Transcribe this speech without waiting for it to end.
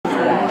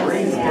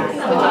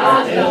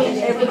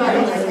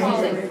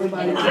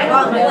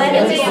Good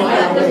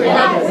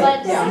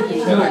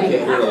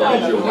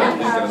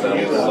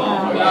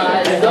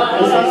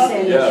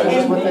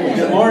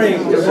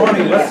morning. Good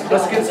morning.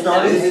 Let's get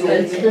started.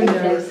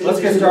 Let's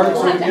get started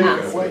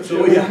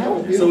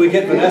so we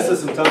get Vanessa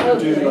some time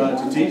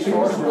to teach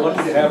for us. We're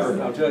lucky to have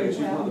her. I'll tell you,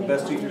 she's one of the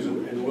best teachers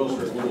in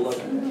Wilshire. We're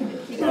lucky.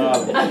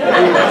 That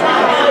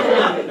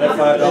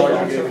 $5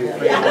 I gave you.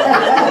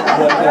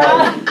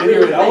 But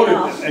anyway, I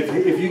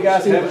wanted, if you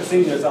guys haven't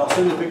seen this, I'll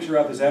send a picture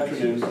out this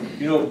afternoon.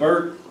 You know,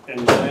 Bert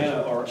and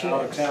Diana are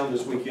out of town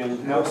this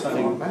weekend house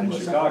hunting in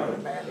Chicago.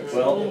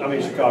 Well, I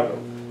mean Chicago.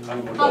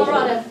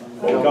 Colorado.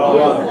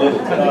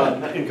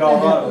 In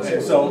Colorado.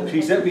 And so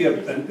he sent me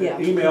an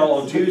email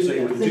on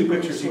Tuesday with the 2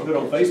 pictures he put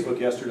on Facebook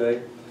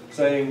yesterday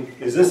saying,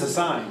 is this a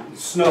sign?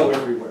 It's snow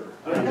everywhere.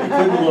 And he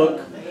couldn't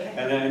look.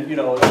 And then, you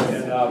know,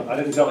 I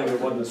didn't tell him it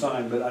wasn't a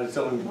sign, but I did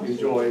tell him to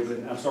enjoy.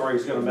 But I'm sorry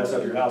he's going to mess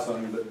up your house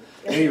hunting. But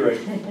at any rate,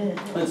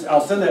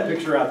 I'll send that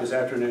picture out this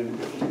afternoon.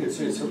 It's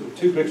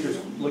 2 pictures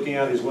looking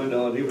out his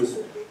window, and he was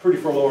pretty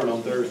forlorn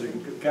on Thursday.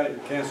 They had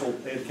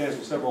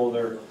canceled several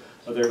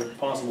of their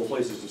possible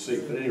places to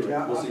see. But anyway,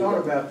 yeah, we'll see. I thought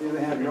about the other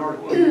hand, an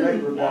article in the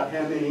paper about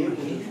how many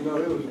inches. You know,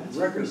 it was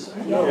records.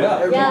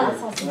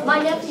 Yeah. My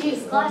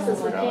nephew's classes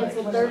were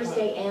canceled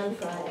Thursday and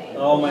Friday.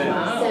 Oh man.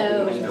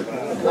 So, and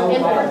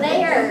from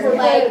there,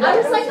 like, I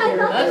was like, I'm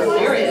not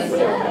serious.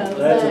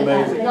 That's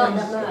amazing. Not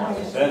that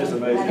much. That is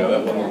amazing. Yeah,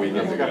 that one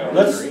weekend ago.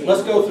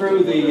 Let's go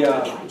through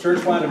the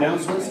church-wide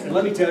announcements, and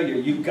let me tell you,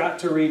 you've got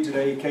to read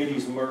today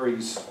Katie's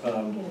Murray's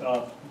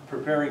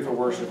Preparing for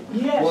Worship.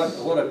 Yes.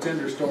 What a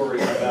tender story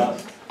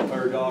about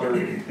her daughter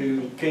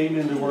who came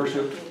into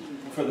worship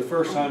for the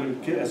first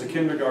time as a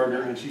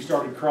kindergartner, and she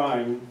started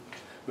crying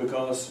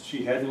because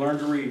she hadn't learned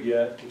to read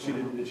yet. She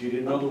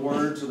didn't know the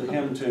words of the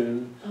hymn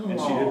tune, and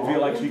she didn't feel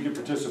like she could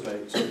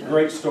participate. So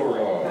great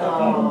story.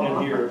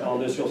 And here on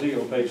this, you'll see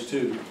on page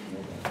 2.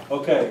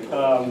 Okay,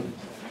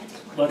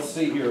 let's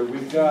see here.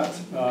 We've got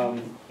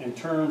in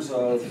terms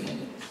of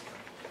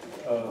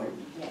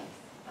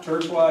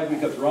church-wide,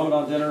 we've got the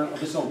Ramadan dinner.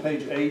 This is on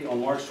page 8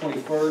 on March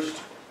 21st.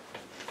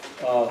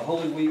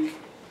 Holy Week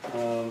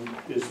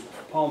is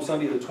Palm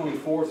Sunday the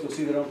 24th. You'll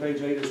see that on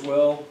page 8 as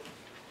well.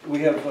 We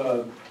have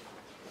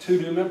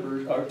 3 new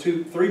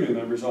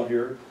members on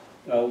here.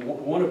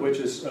 One of which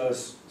is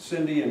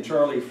Cindy and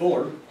Charlie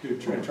Fuller.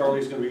 And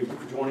Charlie's going to be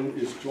joining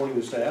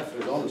the staff,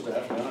 is on the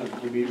staff now, and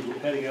will be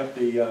heading up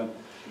the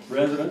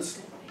residence.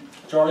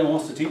 Charlie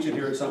wants to teach it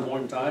here at some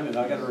point in time, and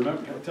I got to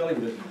tell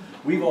him that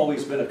we've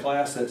always been a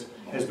class that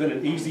has been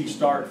an easy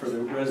start for the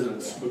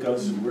residents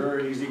because we're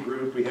an easy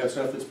group. We have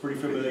stuff that's pretty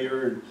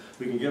familiar, and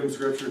we can give them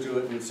scripture to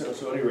it. And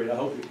so anyway, I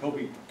hope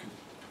he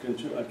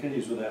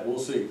continues with that. We'll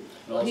see.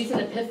 Well, he's in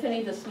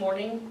Epiphany this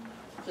morning,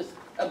 just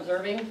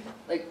observing,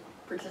 like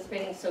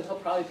participating, so he'll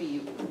probably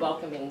be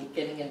welcoming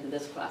getting into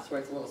this class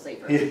where it's a little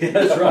safer. Yeah,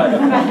 that's right.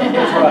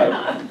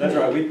 That's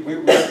right.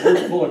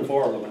 We're pulling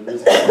for them in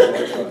this class.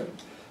 That's right.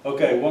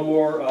 Okay, one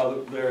more.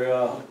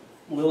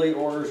 Lily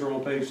orders are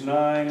on page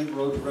 9.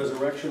 Road to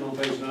Resurrection on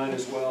page 9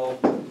 as well.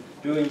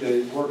 Doing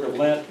the work of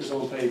Lent is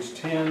on page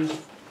 10.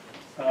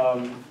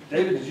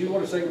 David, did you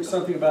want to say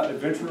something about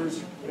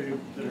adventurers that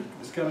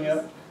is coming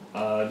up?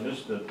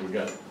 Just that we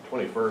got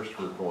 21st.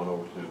 We're going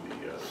over to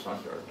the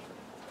stockyard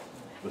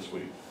this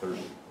week,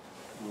 Thursday.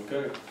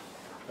 Okay,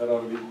 that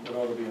ought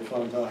to be a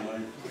fun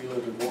time. We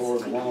lived in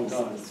Fort Worth a long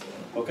time.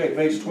 Okay,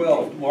 page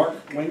 12.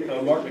 Mark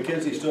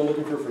McKenzie's still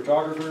looking for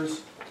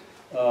photographers.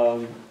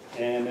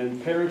 And then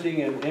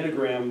parenting and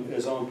Enneagram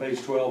is on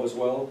page 12 as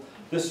well.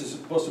 This is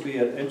supposed to be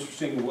an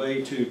interesting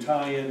way to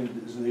tie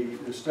in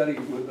the study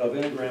of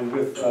Enneagram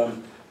with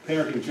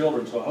parenting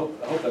children, so I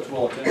hope that's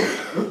well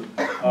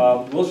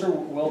attended. Wilshire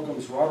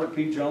welcomes Robert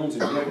P. Jones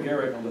and Greg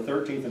Garrett on the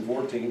 13th and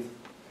 14th.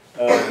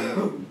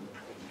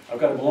 I've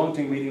got a belong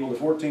team meeting on the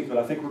 14th, but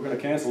I think we're going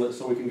to cancel it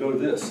so we can go to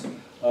this.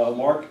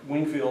 Mark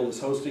Wingfield is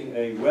hosting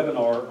a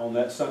webinar on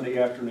that Sunday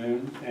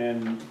afternoon,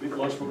 and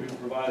lunch will be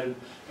provided,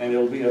 and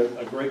it'll be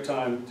a great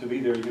time to be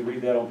there. You can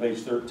read that on page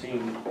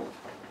 13.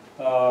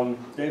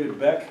 David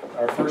Beck,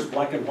 our first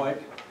black and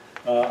white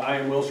I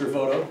Am Wilshire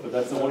photo, but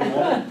that's the one he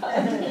wanted.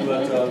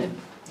 But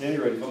at any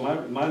rate,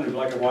 mine is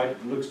black and white.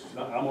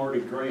 I'm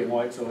already gray and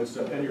white, so it's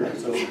anyway,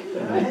 so I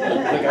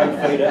think I would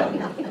fade out.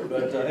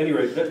 But at any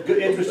rate, good,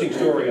 interesting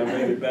story on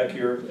David Beck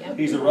here.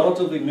 He's a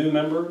relatively new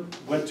member.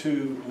 Went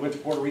to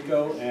Puerto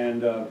Rico,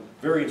 and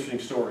very interesting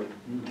story.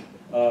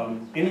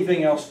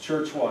 Anything else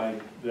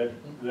church-wide that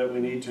we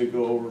need to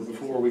go over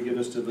before we give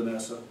this to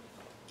Vanessa?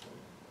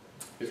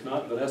 If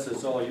not, Vanessa,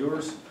 it's all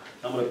yours.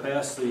 I'm going to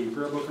pass the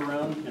prayer book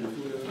around, and if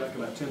we go back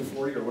about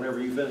 10:40 or whenever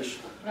you finish,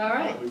 all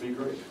right, that would be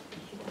great.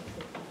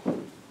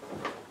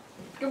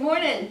 Good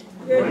morning.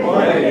 Good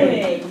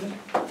morning.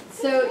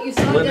 So you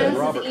saw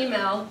Dennis's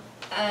email,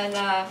 and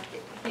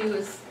he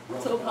was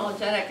so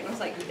apologetic, and I was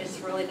like, it's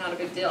really not a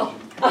big deal.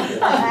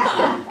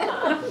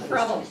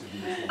 Problem.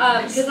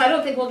 Because I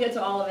don't think we'll get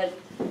to all of it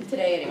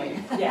today anyway.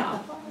 Yeah.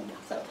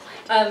 So,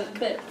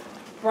 but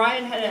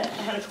Brian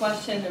had a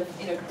question of,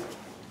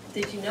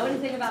 did you know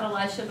anything about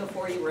Elisha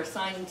before you were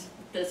assigned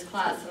this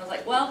class? And I was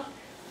like, well,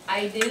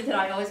 I knew that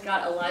I always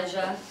got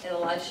Elijah and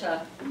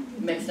Elisha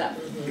mixed up.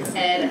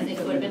 And I think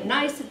it would have been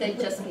nice if they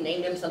just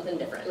named him something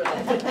different.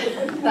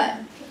 But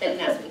they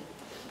didn't ask me.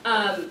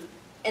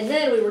 And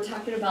then we were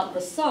talking about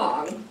the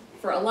song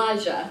for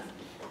Elijah.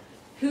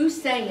 Who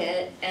sang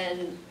it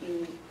and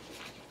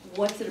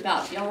what's it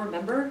about? Do y'all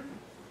remember?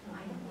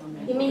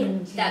 You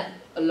mean, That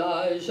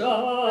Elijah.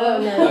 oh,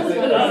 no, I that's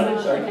think not that's us.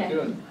 exactly Okay.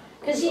 doing.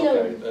 Cause you know,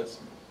 Okay, that's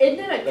Isn't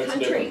it a different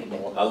country? from the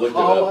one. I looked it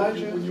up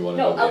Elijah? when you wanted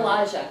No, to know.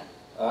 Elijah.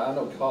 I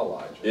know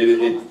Elijah.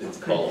 It's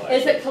called.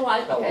 Is it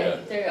Kalijah? Okay, Yeah.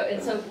 there you go.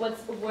 And so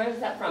where is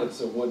that from?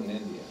 It's a wooden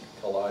Indian.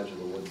 Elijah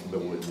the wooden The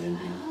Indian. wooden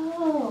Indian.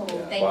 oh,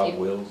 Yeah. Thank Bob you.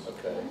 Wills.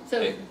 Okay.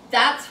 So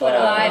that's what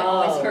I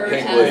always heard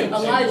Hank as Williams.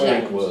 Elijah.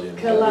 Hank Williams.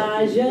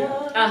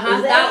 Kalijah. Uh-huh,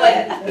 Is that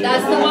one.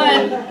 That's the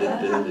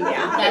one.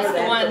 Yeah. That's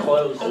the one.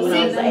 Close.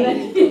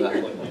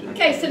 See?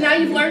 Okay, so now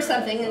you've learned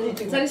something in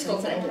Sunday school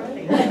today.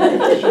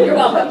 You're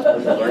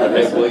welcome. Learned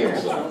a Hank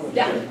Williams song.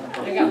 Yeah,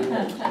 there you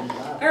go.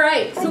 All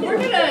right, so we're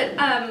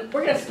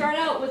gonna start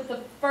out with the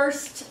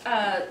first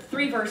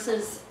 3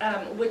 verses,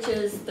 which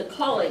is the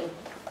calling,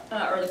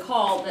 or the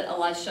call that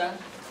Elisha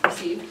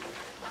received.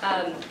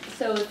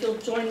 So if you'll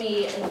join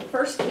me in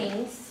 1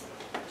 Kings,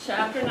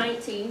 chapter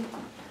 19,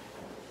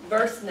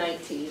 verse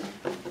 19.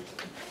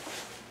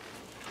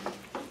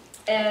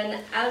 And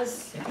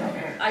as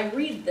I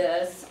read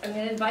this, I'm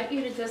going to invite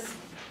you to just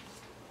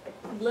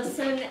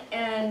listen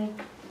and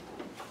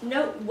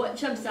note what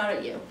jumps out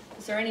at you.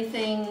 Is there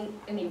anything,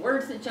 any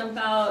words that jump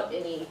out,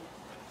 any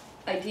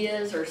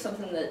ideas or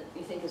something that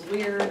you think is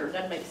weird or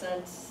doesn't make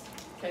sense?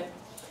 Okay.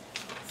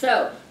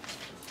 So,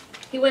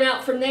 he went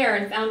out from there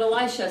and found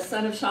Elisha,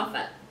 son of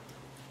Shaphat,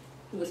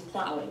 who was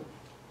plowing.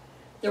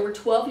 There were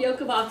 12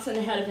 yoke of oxen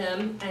ahead of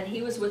him, and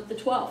he was with the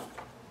 12th.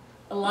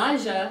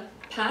 Elijah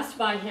passed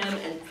by him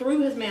and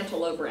threw his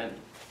mantle over him.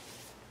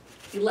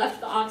 He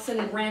left the oxen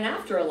and ran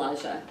after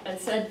Elijah and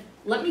said,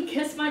 "Let me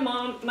kiss my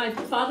mom, my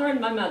father and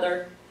my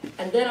mother,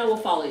 and then I will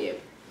follow you."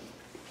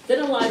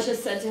 Then Elijah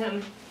said to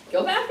him,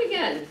 "Go back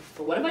again,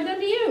 for what have I done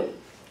to you?"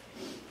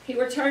 He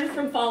returned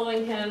from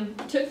following him,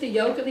 took the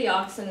yoke of the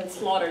oxen and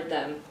slaughtered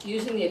them.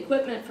 Using the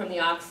equipment from the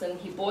oxen,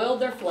 he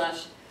boiled their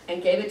flesh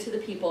and gave it to the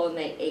people, and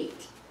they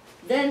ate.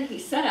 Then he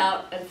set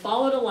out and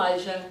followed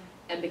Elijah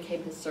and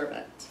became his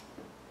servant.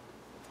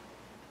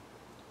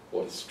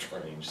 What a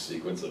strange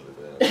sequence of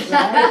events.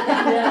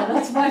 Yeah,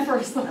 that's my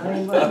first thought. I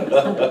mean, what's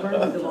the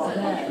purpose of all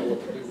that?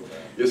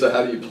 Yeah, so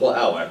how do you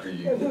plow after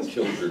you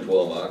killed your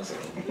 12 oxen?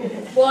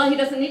 Well, he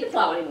doesn't need to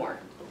plow anymore,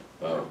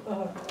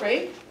 Oh,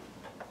 right?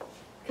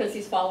 Because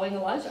he's following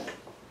Elijah.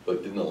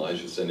 but didn't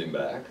Elijah send him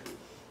back?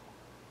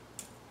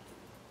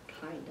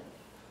 Kind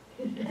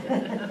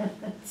of.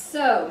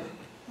 So,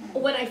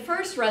 when I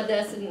first read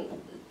this, and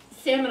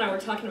Sam and I were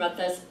talking about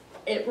this,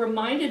 it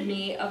reminded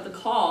me of the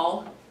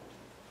call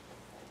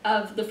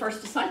of the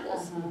first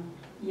disciples,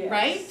 Yes.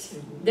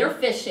 right? They're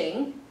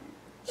fishing.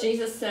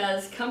 Jesus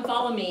says, "Come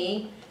follow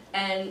me."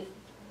 And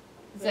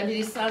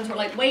Zebedee's sons were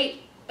like,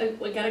 "Wait,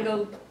 we gotta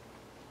go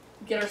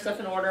get our stuff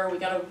in order. We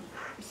gotta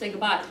say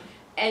goodbye."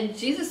 And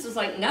Jesus was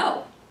like,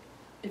 "No.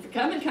 If you're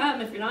coming,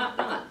 come. If you're not,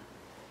 not."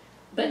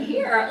 But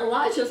here,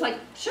 Elijah's like,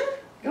 "Sure,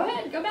 go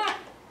ahead, go back."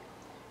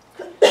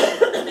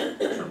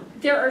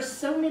 There are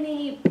so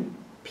many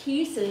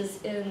pieces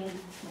in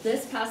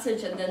this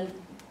passage and then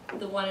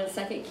the one in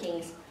 2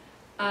 Kings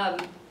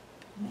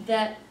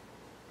that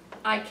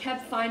I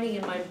kept finding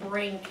in my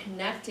brain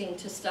connecting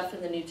to stuff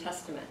in the New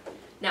Testament.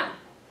 Now,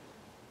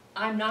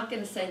 I'm not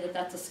going to say that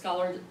that's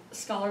a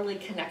scholarly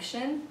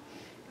connection.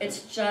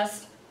 It's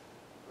just,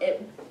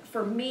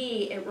 for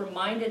me, it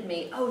reminded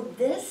me, oh,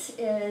 this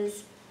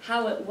is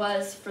how it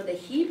was for the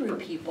Hebrew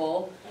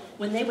people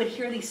when they would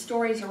hear these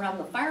stories around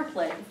the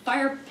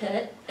fire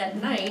pit at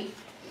night.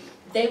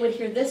 They would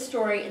hear this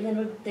story and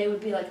then they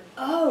would be like,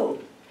 oh,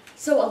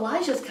 so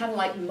Elijah's kind of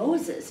like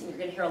Moses, and you're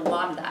going to hear a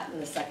lot of that in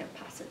the second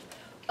passage.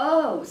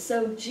 Oh,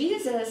 so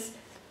Jesus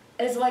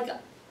is like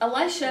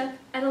Elisha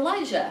and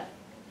Elijah.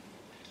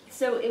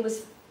 So it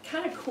was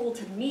kind of cool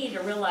to me to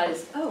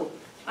realize, oh,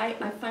 I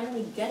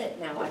finally get it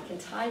now. I can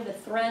tie the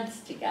threads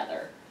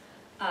together,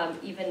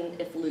 even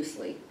if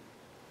loosely.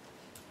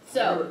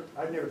 So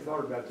I never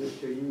thought about this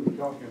till you were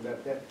talking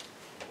about that.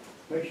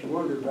 Makes you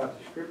wonder about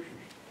the scriptures.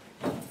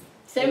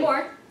 say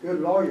more.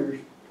 Good lawyers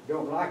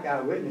don't like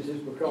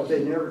eyewitnesses because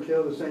they never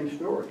tell the same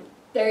story.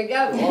 There you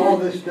go. All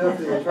this stuff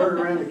that was heard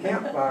around the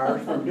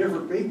campfires from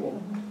different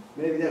people,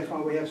 maybe that's why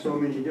we have so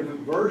many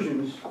different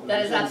versions. of That the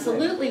is same thing.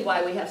 absolutely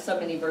why we have so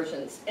many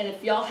versions. And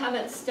if y'all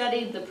haven't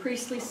studied the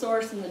priestly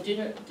source and the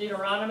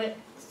Deuteronomic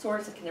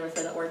source, I can never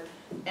say that word,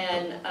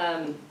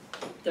 and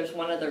there's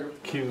one other.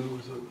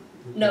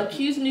 No,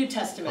 Q's New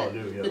Testament. Oh,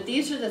 New, yeah. But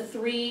these are the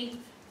 3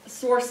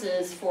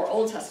 sources for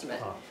Old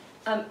Testament.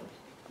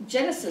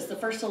 Genesis, the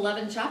first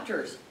 11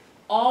 chapters,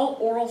 all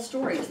oral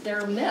stories.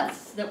 They're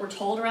myths that were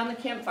told around the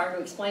campfire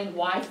to explain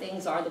why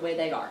things are the way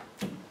they are.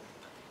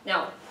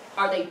 Now,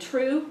 are they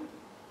true?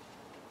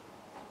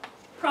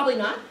 Probably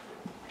not.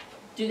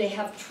 Do they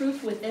have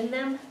truth within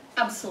them?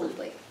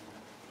 Absolutely.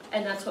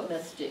 And that's what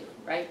myths do,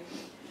 right?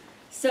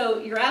 So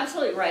you're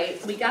absolutely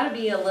right. We got to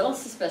be a little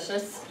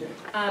suspicious.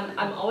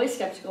 I'm always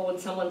skeptical when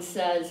someone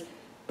says,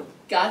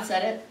 God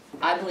said it,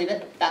 I believe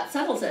it, that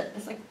settles it.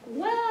 It's like,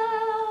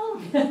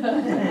 well.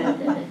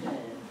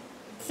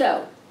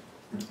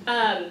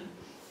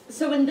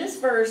 So in this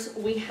verse,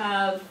 we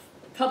have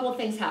a couple of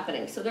things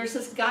happening. So there's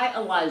this guy,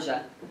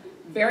 Elijah,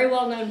 very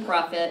well-known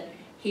prophet.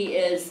 He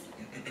is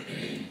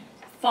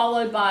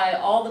followed by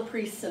all the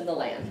priests in the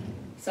land.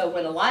 So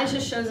when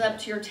Elijah shows up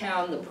to your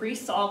town, the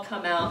priests all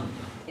come out,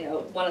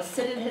 want to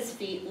sit at his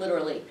feet,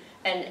 literally,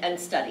 and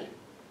study.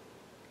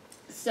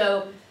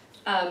 So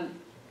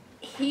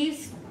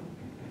he's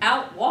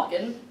out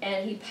walking,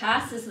 and he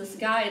passes this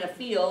guy in a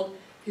field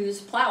who's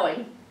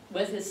plowing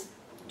with his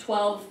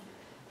 12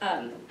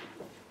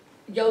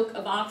 yoke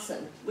of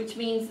oxen, which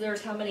means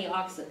there's how many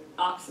oxen?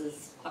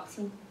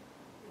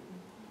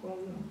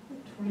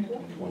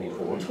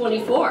 24.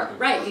 24,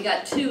 right, you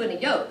got 2 in a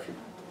yoke.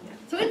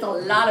 So it's a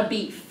lot of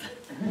beef,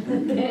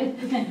 okay?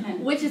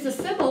 Which is a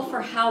symbol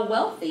for how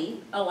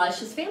wealthy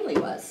Elisha's family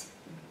was,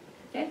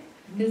 okay?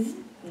 Because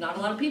not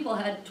a lot of people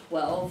had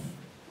 12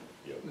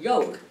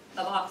 yoke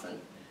of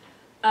oxen,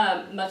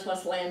 much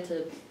less land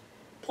to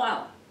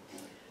plow.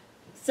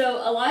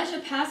 So Elijah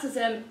passes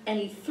him, and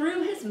he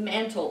threw his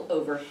mantle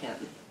over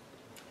him.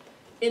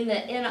 In the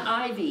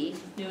NIV,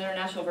 New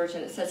International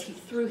Version, it says he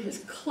threw his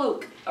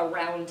cloak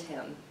around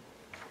him.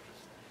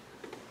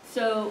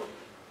 So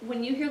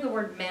when you hear the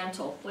word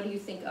mantle, what do you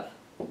think of?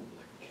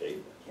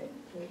 Cape.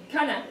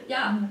 Kind of,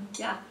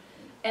 yeah.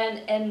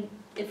 And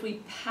if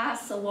we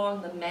pass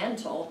along the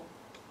mantle,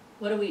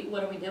 what are we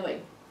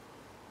doing?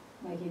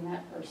 Making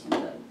that person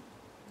good.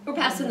 We're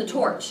passing the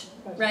torch,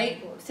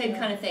 right? Same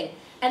kind of thing.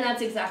 And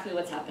that's exactly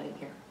what's happening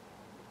here.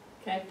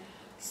 Okay?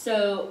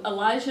 So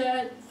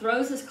Elijah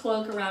throws his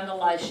cloak around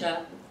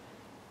Elisha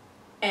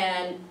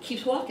and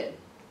keeps walking.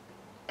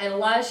 And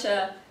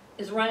Elisha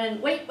is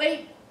running, wait,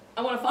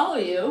 I want to follow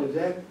you.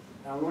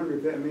 I wonder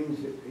if that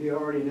means that he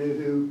already knew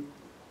who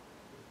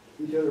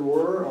each other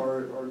were,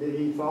 or did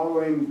he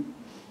follow him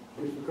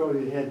just because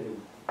he had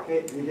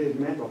his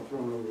mantle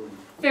thrown over him?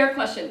 Fair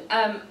question.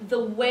 The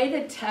way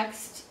the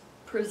text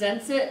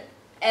presents it,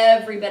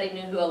 everybody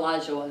knew who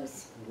Elijah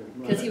was.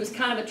 Because he was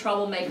kind of a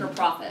troublemaker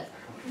prophet.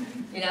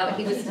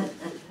 He was,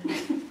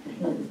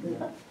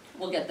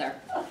 we'll get there.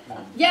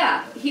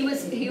 Yeah, he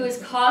was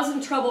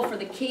causing trouble for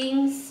the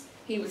kings.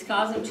 He was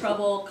causing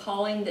trouble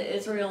calling the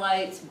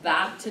Israelites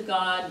back to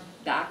God,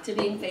 back to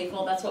being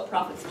faithful. That's what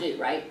prophets do,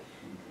 right?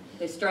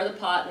 They stir the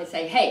pot and they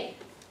say, hey,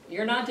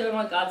 you're not doing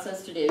what God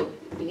says to do.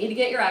 You need to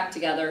get your act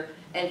together,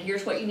 and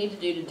here's what you need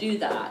to do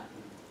that.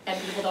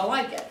 And people don't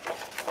like it.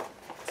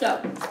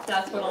 So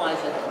that's what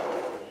Elijah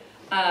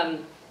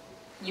did.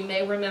 You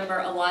may remember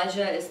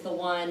Elijah is the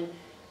one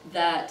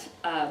that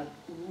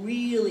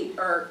really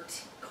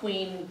irked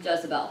Queen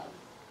Jezebel,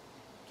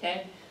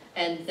 okay?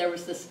 And there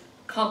was this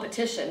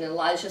competition, and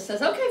Elijah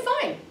says, okay,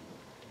 fine.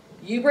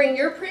 You bring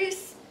your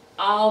priests,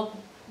 I'll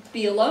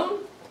be alone,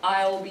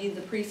 I'll be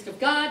the priest of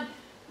God.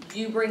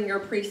 You bring your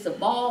priests of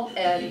Baal,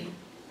 and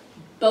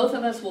both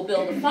of us will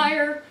build a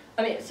fire.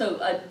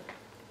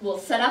 We'll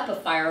set up a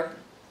fire,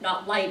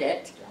 not light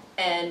it,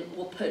 and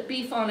we'll put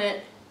beef on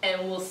it,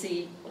 and we'll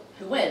see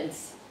who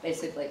wins,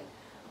 basically.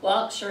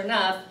 Well, sure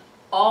enough,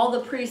 all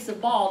the priests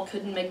of Baal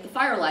couldn't make the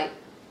fire light.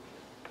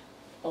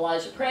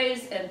 Elijah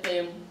prays, and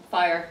boom,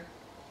 fire.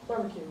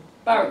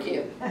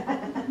 Barbecue.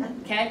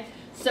 Okay?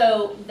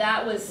 So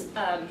that was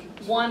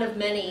one of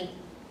many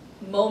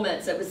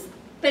moments. It was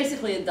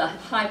basically the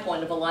high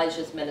point of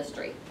Elijah's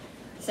ministry,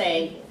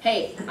 saying,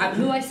 hey, I'm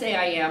who I say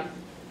I am,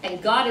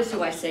 and God is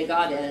who I say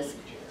God is,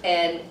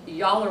 and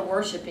y'all are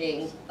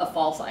worshiping a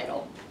false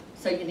idol,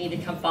 so you need to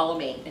come follow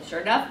me. And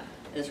sure enough,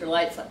 the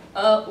Israelites said,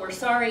 oh, we're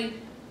sorry,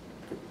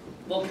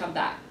 we'll come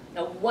back.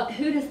 Now,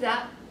 who does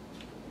that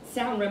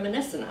sound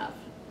reminiscent of?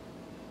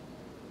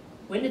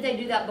 When did they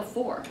do that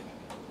before?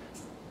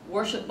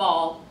 Worship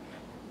Baal,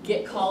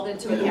 get called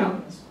into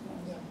account.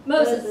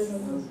 Moses,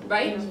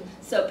 right?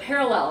 So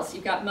parallels.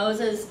 You've got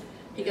Moses,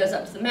 he goes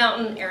up to the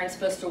mountain, Aaron's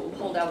supposed to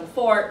hold down the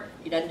fort,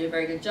 he doesn't do a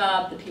very good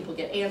job, the people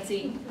get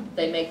antsy,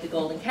 they make the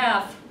golden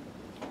calf,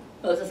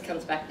 Moses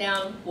comes back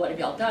down, what have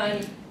y'all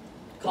done?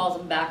 Calls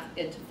them back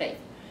into faith.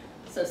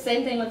 So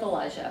same thing with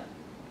Elijah.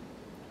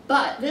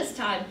 But this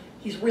time,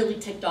 he's really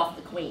ticked off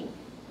the queen,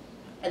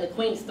 and the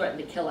queen's threatened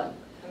to kill him.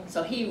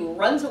 So he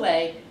runs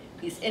away,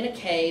 he's in a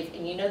cave,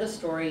 and you know the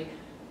story,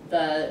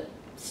 the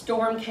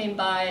storm came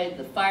by,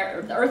 the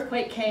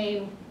earthquake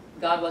came,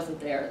 God wasn't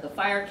there. The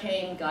fire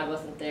came, God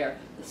wasn't there.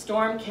 The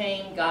storm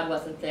came, God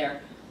wasn't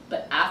there.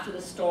 But after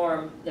the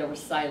storm, there was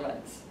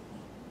silence.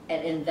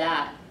 And in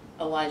that,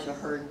 Elijah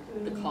heard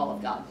the call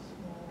of God.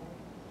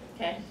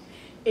 Okay?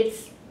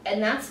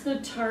 And that's the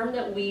term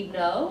that we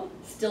know,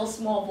 still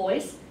small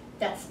voice.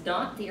 That's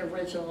not the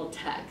original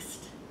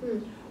text.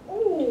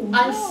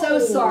 I'm so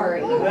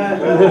sorry.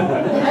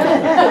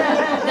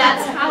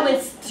 That's how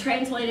it's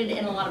translated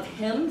in a lot of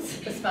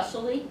hymns,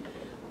 especially.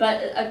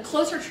 But a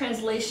closer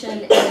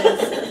translation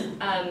is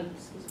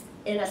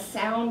in a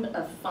sound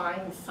of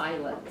fine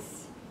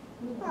silence.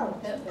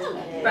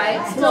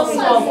 Right? Still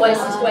small voice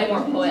is way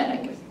more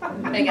poetic.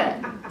 I get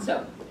it.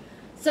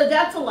 So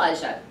that's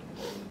Elijah.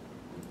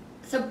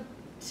 So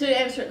to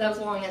answer, that was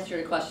a long answer to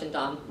your question,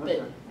 Don.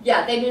 But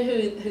yeah, they knew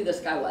who this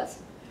guy was.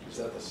 Is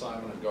that the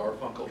Simon and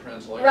Garfunkel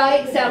translation?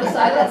 Right? Sound of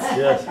silence?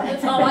 Yes.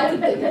 That's all I can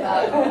think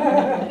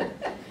about.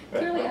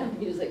 Clearly I have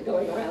music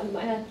going around in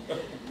my head.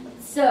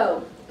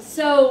 So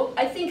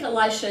I think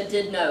Elisha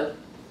did know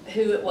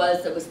who it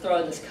was that was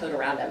throwing this coat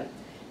around him.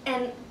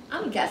 And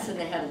I'm guessing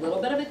they had a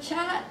little bit of a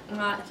chat,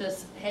 not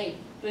just, hey,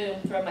 boom,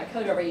 throw my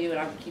coat over you and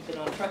I'm keeping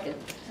on trucking.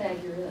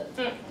 Tag your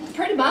it.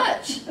 Pretty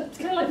much. That's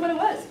kind of like what it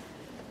was.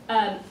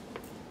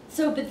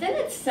 But then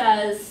it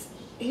says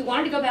he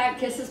wanted to go back,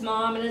 kiss his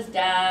mom and his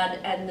dad,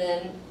 and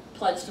then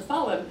pledge to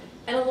follow him.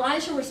 And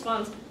Elijah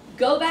responds,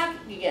 go back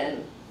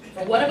again.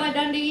 What have I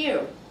done to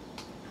you?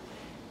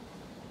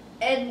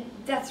 And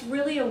that's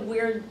really a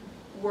weird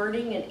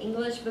wording in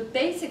English, but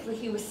basically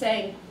he was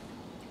saying,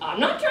 I'm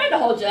not trying to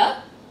hold you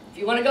up. If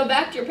you want to go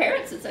back to your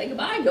parents and say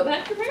goodbye, go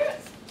back to your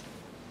parents.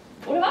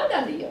 What have I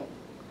done to you?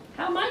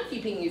 How am I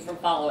keeping you from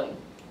following?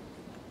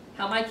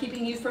 How am I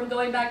keeping you from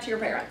going back to your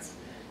parents?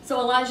 So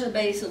Elijah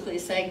basically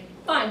is saying,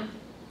 fine,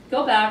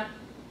 go back,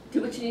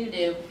 do what you need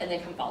to do, and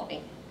then come follow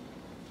me.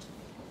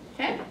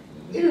 Okay?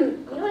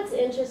 You know what's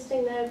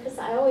interesting though, because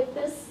I always,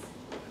 this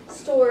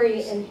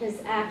story and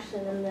his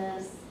action in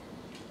this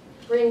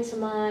bring to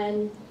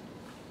mind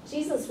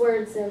Jesus'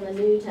 words in the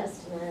New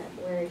Testament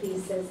where he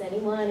says,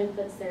 anyone who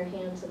puts their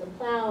hand to the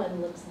plow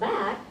and looks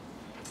back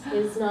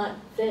is not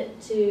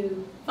fit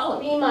to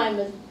be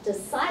my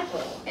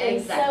disciple. Exactly.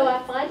 And so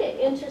I find it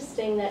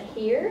interesting that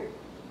here,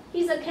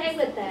 he's okay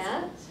with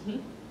that,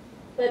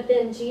 but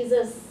then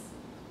Jesus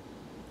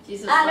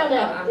I don't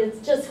know,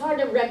 it's just hard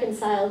to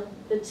reconcile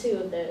the two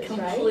of those,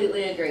 right?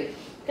 Completely agree.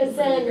 Because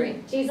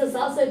then Jesus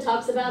also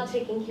talks about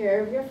taking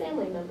care of your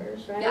family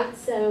members, right? Yeah.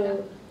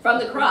 So from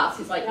the cross,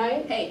 he's like,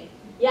 right? hey,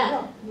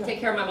 yeah, take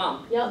care of my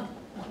mom. yep.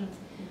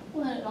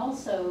 Well, and it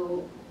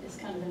also is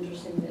kind of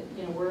interesting that,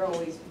 you know, we're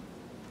always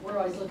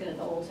looking at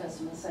the Old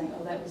Testament saying,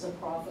 oh, that was a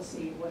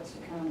prophecy of what's to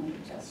come in the New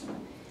Testament.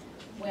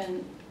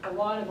 When a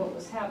lot of what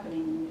was happening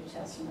in the New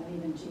Testament,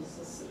 even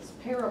Jesus'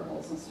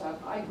 parables and stuff,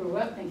 I grew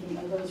up thinking,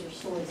 oh, those are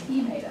stories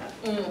he made up.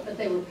 But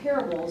they were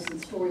parables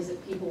and stories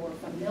that people were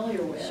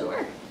familiar with.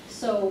 Sure.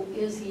 So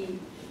is he,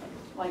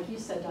 like you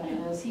said,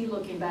 Diana, is he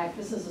looking back,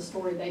 this is a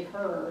story they've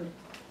heard,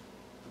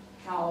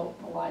 how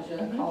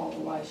Elijah called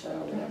Elisha or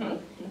whatever,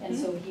 and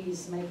so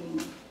he's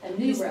making a new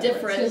He's reference.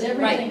 different, Because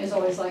everything right. is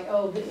always like,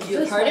 oh, You've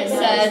this heard way, it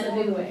that's said,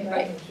 the new way.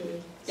 right.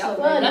 So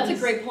That's a he's-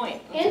 great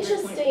point. That's a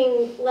great point.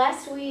 Interesting,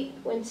 last week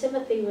when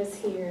Timothy was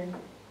here,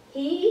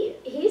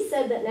 he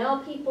said that now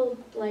people,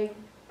 like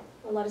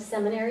a lot of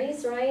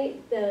seminaries, right?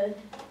 They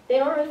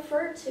don't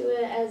refer to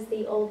it as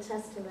the Old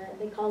Testament.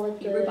 They call it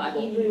Hebrew the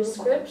Bible. Hebrew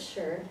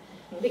Scripture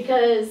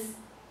because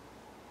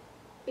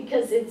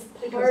it's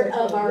part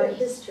of our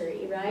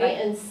history, right? Right.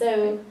 And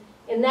so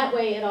in that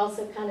way, it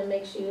also kind of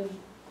makes you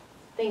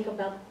think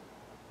about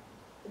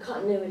the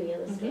continuity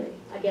of the story,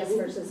 I guess,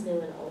 versus new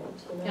and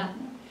old, you know? Yeah.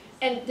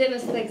 And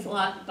Dennis, thanks a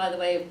lot, by the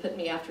way, of putting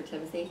me after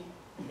Timothy.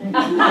 I'm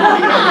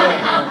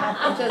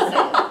just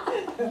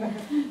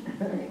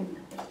saying.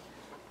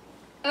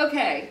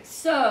 Okay,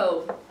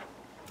 so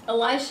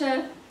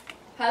Elisha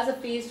has a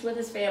feast with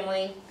his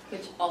family,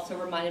 which also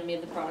reminded me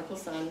of the prodigal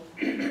son.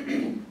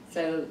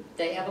 So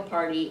they have a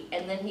party,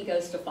 and then he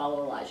goes to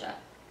follow Elijah,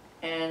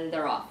 and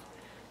they're off.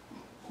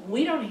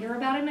 We don't hear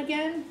about him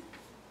again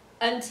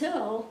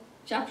until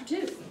chapter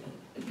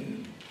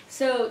 2.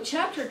 So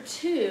chapter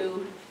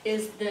 2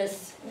 is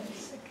this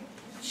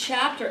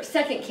chapter,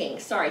 2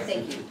 Kings, sorry,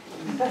 thank you.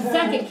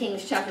 2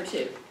 Kings chapter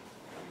 2.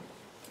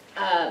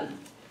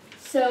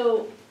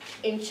 So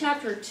in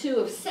chapter 2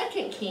 of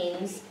 2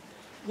 Kings,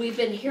 we've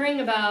been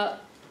hearing about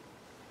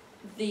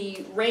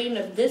the reign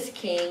of this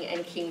king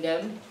and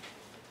kingdom.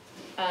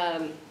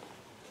 I'm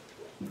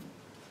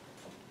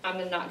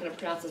not going to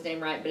pronounce his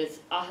name right, but it's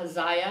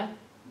Ahaziah.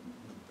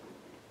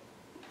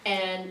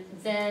 And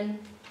then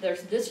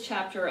there's this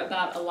chapter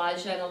about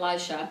Elijah and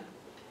Elisha.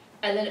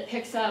 And then it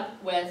picks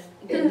up with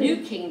the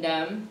new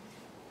kingdom,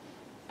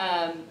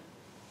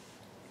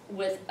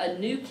 with a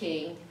new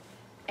king.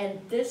 And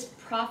this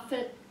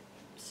prophet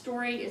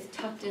story is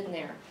tucked in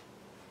there.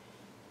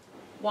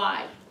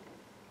 Why?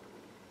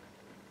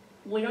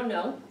 We don't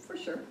know for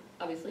sure,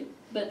 obviously,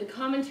 but the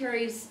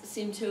commentaries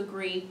seem to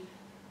agree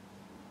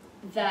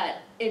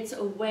that it's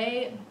a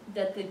way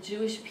that the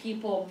Jewish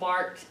people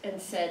marked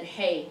and said,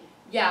 hey,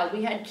 yeah,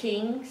 we had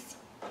kings,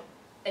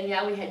 and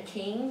yeah, we had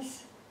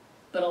kings,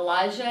 but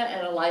Elijah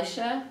and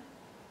Elisha,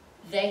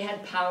 they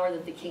had power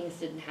that the kings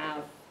didn't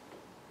have.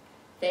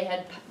 They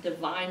had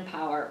divine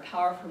power,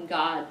 power from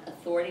God,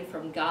 authority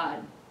from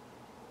God,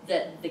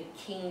 that the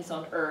kings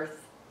on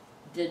earth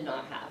did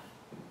not have.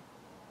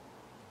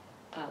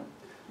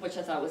 Which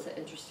I thought was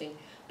interesting.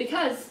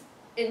 Because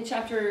in 2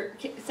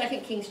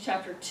 Kings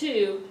chapter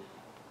 2,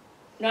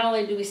 not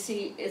only do we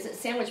see, is it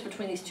sandwiched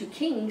between these two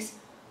kings,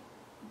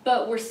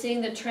 but we're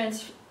seeing the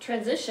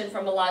transition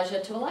from Elijah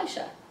to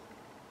Elisha.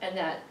 And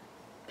that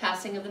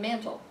passing of the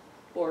mantle,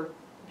 or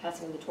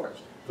passing of the torch.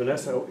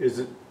 Vanessa, is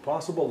it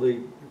possible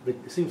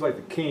it seems like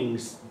the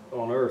kings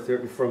on earth,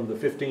 from the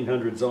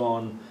 1500s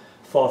on,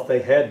 thought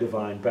they had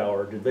divine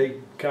power. Did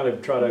they kind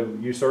of try to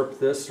usurp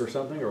this or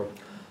something, or?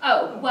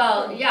 Oh,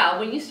 well, yeah,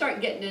 when you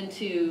start getting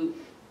into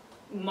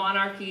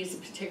monarchies,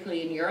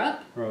 particularly in Europe,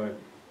 Right.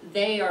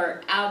 they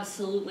are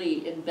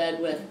absolutely in bed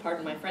with,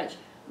 pardon my French,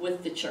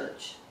 with the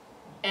church.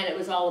 And it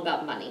was all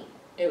about money.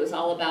 It was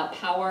all about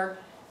power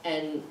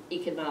and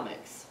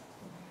economics.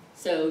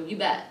 So you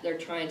bet they're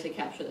trying to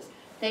capture this.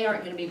 They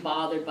aren't going to be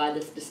bothered by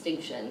this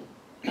distinction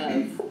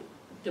of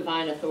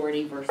divine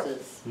authority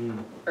versus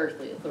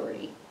earthly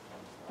authority,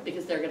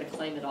 because they're going to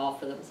claim it all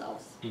for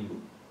themselves,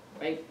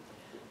 right?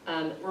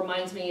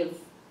 Reminds me of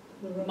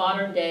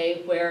modern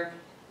day where,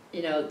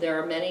 you know,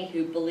 there are many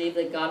who believe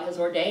that God has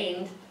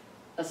ordained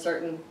a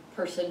certain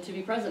person to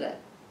be president,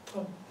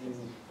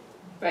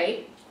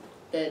 right?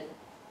 That,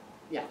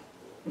 yeah.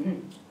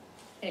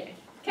 Anyway,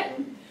 okay.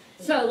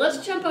 So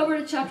let's jump over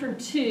to chapter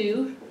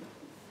 2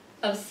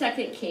 of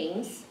 2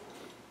 Kings.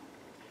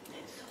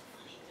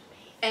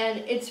 And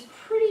it's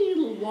pretty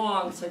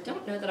long, so I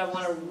don't know that I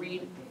want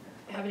to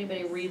have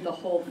anybody read the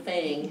whole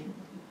thing.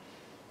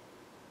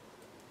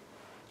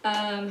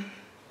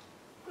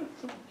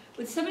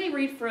 Would somebody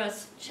read for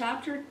us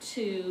chapter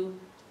 2,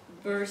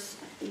 verse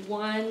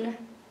 1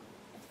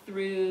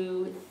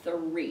 through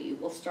 3?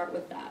 We'll start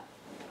with that.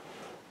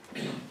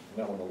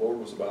 Now, when the Lord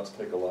was about to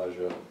take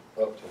Elijah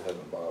up to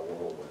heaven by a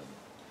whirlwind,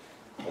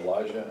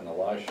 Elijah and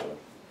Elisha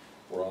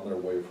were on their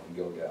way from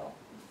Gilgal.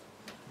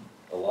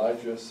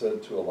 Elijah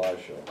said to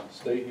Elisha,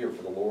 "Stay here,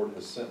 for the Lord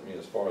has sent me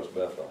as far as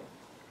Bethel."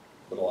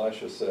 But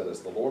Elisha said,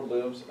 "As the Lord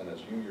lives, and as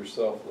you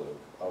yourself live,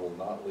 I will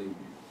not leave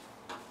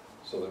you."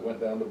 So they went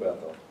down to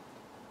Bethel.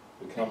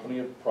 The company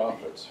of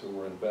prophets who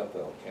were in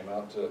Bethel came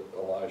out to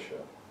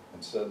Elisha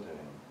and said to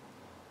him,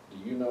 "Do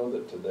you know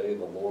that today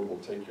the Lord will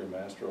take your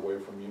master away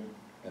from you?"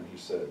 And he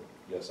said,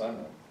 "Yes, I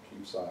know.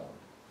 Keep silent."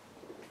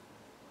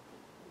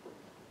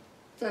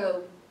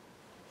 So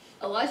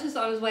Elijah's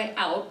on his way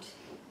out.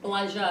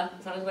 Elijah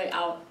is on his way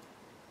out.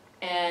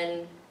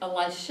 And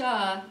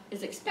Elisha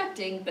is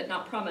expecting, but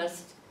not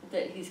promised,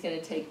 that he's going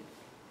to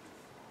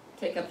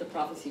take up the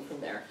prophecy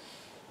from there.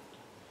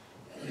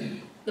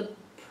 The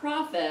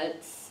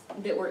prophets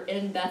that were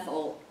in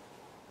Bethel,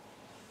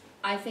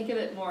 I think of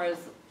it more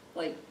as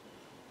like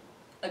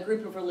a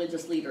group of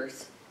religious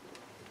leaders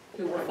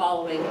who were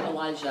following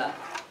Elijah.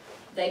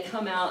 They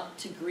come out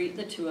to greet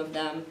the two of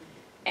them,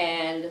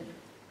 and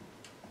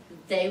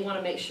they want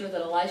to make sure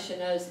that Elisha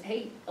knows,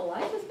 hey,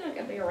 Elijah's not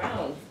going to be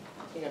around.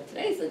 You know,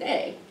 today's the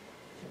day.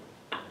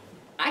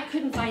 I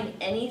couldn't find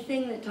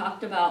anything that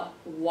talked about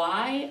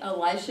why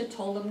Elisha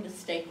told him to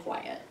stay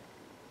quiet.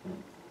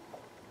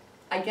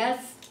 I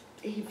guess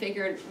he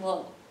figured,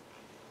 well,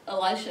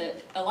 Elijah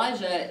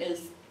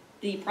is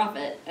the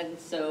prophet, and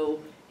so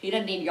he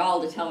doesn't need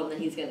y'all to tell him that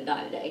he's going to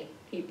die today.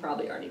 He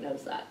probably already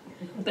knows that.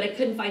 But I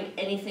couldn't find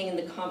anything in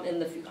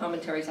the few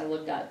commentaries I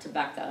looked at to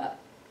back that up.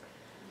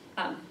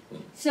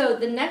 So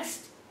the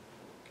next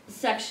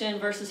section,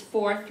 verses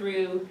 4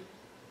 through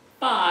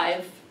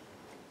 5,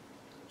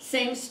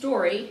 same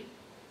story,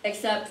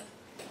 except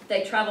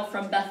they travel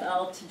from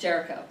Bethel to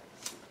Jericho.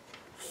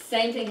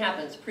 Same thing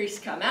happens. Priests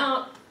come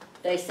out.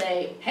 They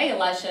say, "Hey,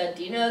 Elisha,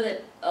 do you know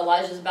that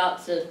Elijah's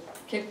about to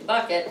kick the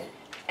bucket?"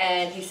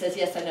 And he says,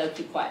 "Yes, I know.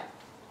 Keep quiet."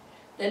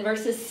 Then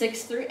verses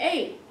 6 through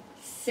 8,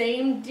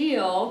 same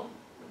deal.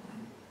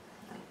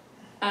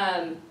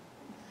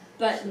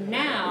 But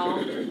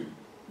now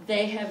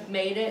they have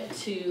made it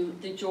to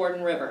the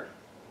Jordan River.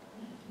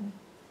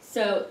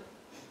 So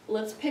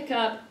let's pick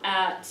up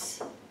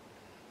at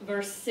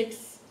verse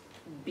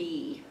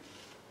 6b.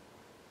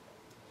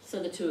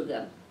 So the two of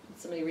them.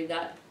 Somebody read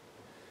that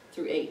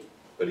through 8.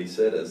 But he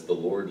said, "As the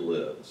Lord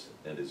lives,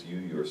 and as you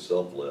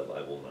yourself live,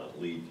 I will not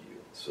leave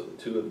you." So the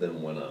two of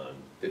them went on.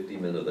 50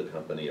 men of the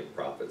company of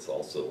prophets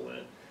also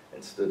went,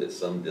 and stood at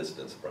some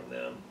distance from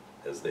them,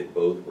 as they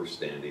both were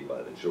standing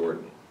by the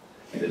Jordan.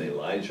 Then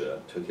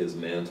Elijah took his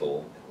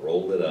mantle and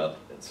rolled it up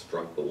and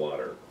struck the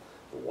water.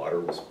 The water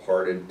was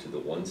parted to the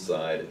one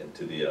side and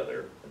to the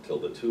other, until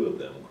the two of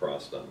them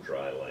crossed on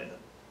dry land.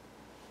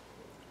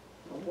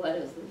 What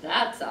does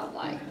that sound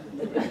like?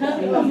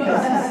 Hello.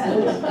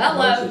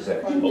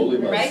 Holy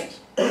Moses. Right?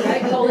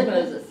 Right, holy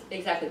Moses,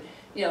 exactly.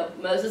 You know,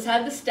 Moses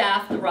had the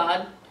staff, the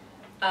rod.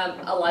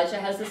 Elijah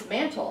has this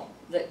mantle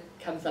that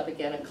comes up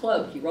again, a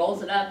cloak. He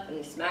rolls it up and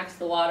he smacks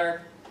the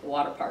water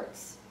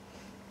parts.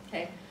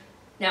 Okay?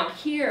 Now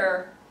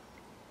here,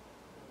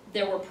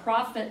 the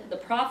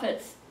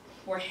prophets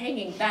were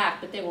hanging back,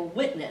 but they were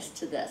witness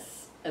to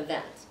this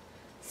event,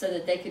 so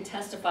that they could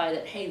testify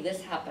that, hey,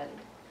 this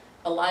happened.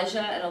 Elijah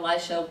and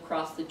Elisha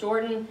crossed the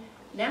Jordan.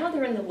 Now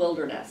they're in the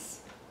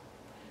wilderness.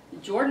 The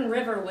Jordan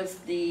River was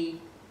the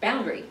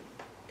boundary.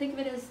 Think of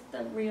it as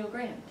the Rio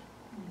Grande.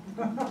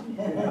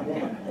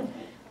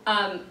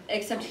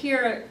 Except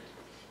here,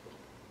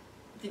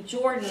 the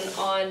Jordan,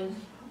 on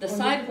the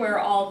side where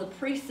all the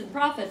priests and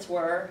prophets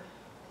were,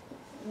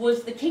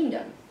 was the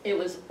kingdom. It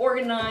was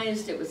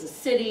organized, it was a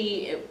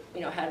city, it,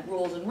 you know, had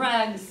rules and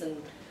regs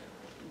and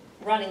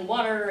running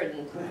water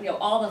and, you know,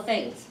 all the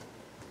things.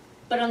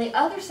 But on the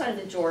other side of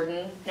the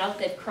Jordan, now that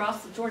they've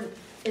crossed the Jordan,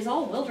 is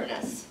all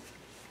wilderness.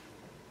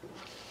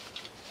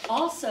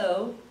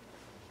 Also,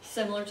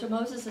 similar to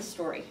Moses'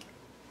 story.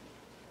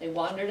 They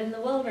wandered in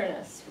the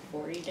wilderness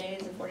for 40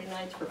 days and 40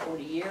 nights, for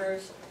 40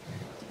 years,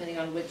 depending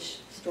on which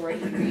story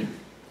you read.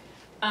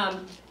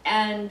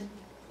 And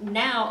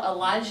now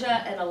Elijah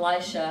and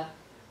Elisha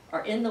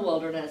are in the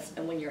wilderness,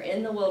 and when you're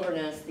in the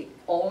wilderness, the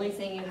only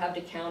thing you have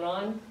to count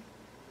on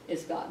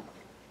is God.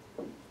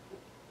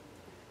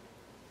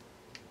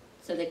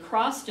 So they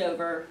crossed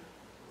over,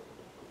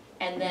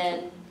 and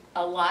then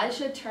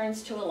Elijah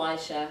turns to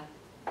Elisha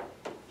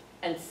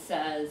and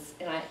says,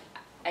 and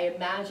I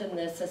imagine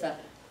this as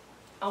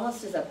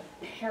almost as a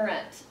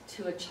parent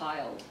to a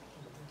child,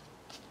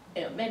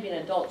 you know, maybe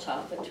an adult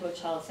child, but to a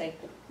child saying,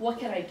 what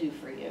can I do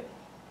for you?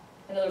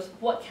 In other words,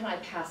 what can I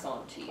pass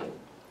on to you?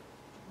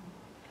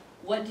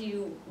 What do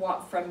you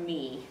want from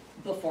me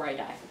before I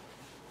die?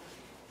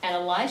 And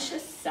Elisha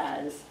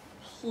says,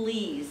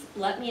 please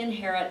let me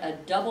inherit a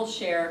double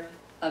share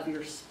of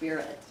your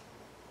spirit.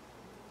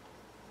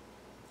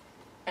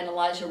 And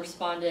Elijah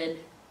responded,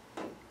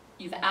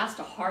 you've asked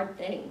a hard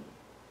thing.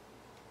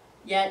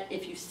 Yet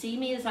if you see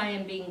me as I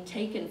am being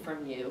taken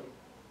from you,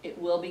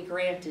 it will be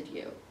granted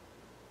you.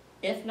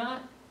 If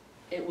not,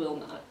 it will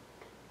not.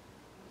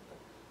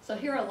 So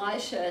here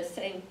Elisha is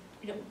saying,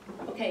 you know,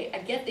 okay, I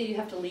get that you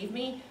have to leave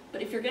me,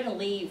 but if you're going to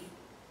leave,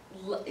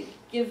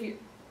 give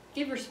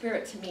your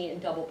spirit to me in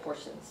double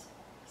portions,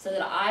 so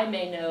that I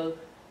may know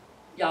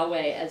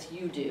Yahweh as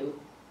you do,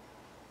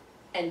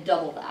 and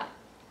double that.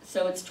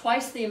 So it's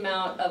twice the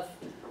amount of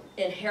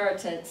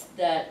inheritance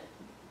that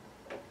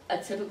a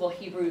typical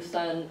Hebrew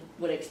son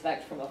would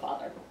expect from a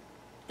father.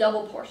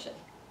 Double portion.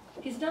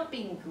 He's not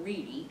being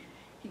greedy.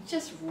 He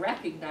just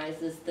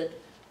recognizes that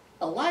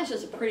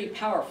Elijah's a pretty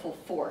powerful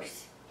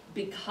force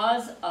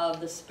because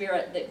of the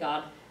spirit that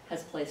God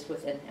has placed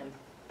within him.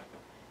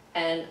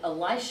 And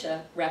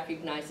Elisha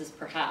recognizes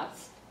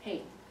perhaps,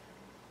 hey,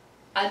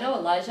 I know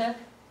Elijah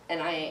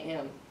and I ain't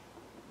him.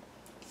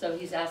 So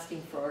he's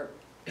asking for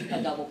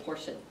a double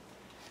portion.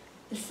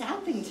 The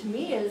sad thing to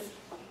me is,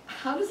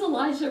 how does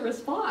Elijah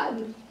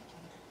respond?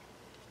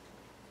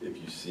 If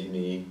you see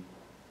me,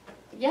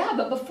 Yeah,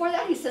 but before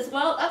that he says,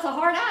 well, that's a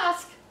hard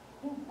ask.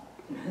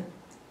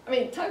 I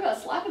mean, talk about a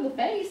slap in the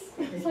face.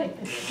 It's like,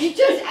 you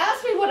just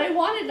asked me what I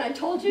wanted and I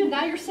told you, and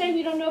now you're saying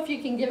you don't know if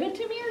you can give it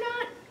to me or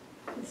not?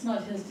 It's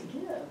not his to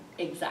give.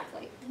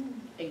 Exactly,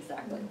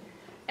 exactly.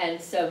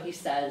 And so he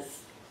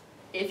says,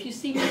 if you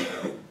see me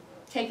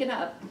taken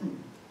up.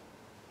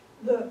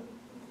 The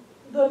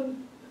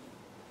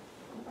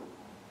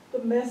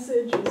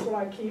message is what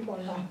I keep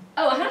on my,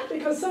 Oh, uh-huh.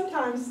 because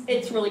sometimes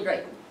It's really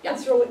great. Yeah.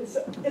 it's really,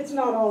 it's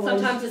not always.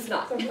 Sometimes it's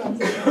not.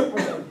 Sometimes it's not.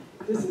 Okay.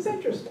 This is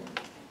interesting.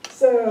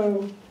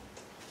 So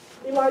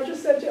Elijah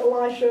said to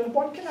Elisha,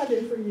 what can I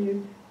do for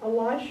you?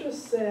 Elisha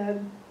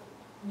said,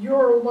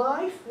 your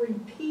life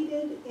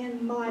repeated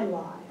in my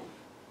life.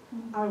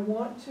 I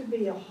want to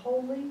be a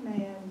holy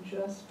man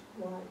just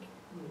like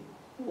you.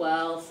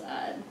 Well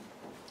said.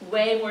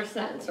 Way more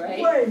sense,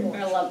 right? Way more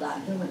I love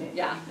that.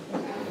 Yeah,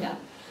 yeah.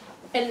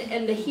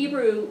 And the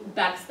Hebrew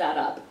backs that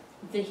up.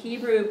 The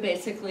Hebrew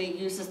basically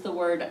uses the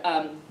word,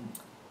 where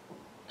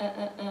did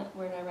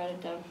I write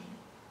it down?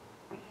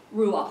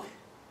 Ruach.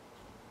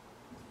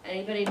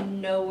 Anybody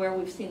know where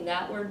we've seen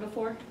that word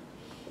before?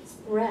 It's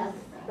breath,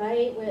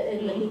 right?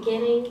 In the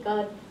beginning,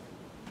 God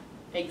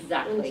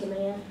Exactly. into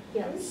man.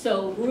 Yes.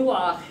 So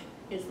ruach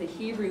is the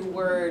Hebrew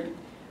word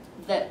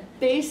that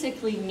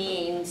basically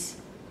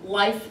means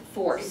life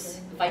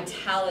force,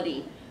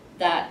 vitality,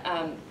 that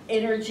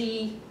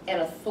energy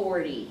and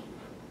authority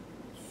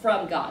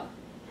from God.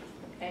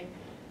 Okay?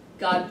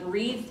 God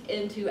breathed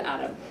into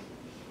Adam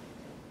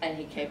and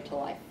he came to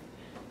life.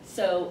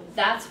 So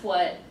that's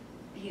what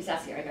he's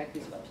asking. I got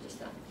goosebumps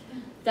just now.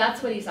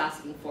 That's what he's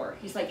asking for.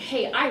 He's like,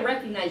 hey, I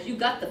recognize you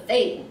got the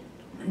thing.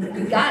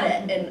 You got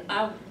it. And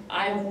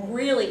I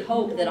really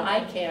hope that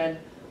I can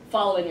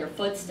follow in your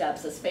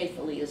footsteps as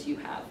faithfully as you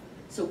have.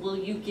 So will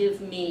you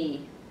give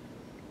me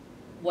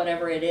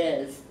whatever it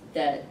is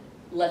that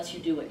lets you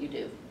do what you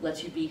do,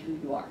 lets you be who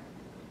you are?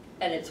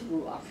 And it's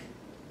Ruach.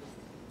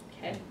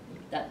 Okay?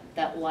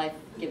 That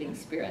life-giving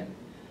spirit.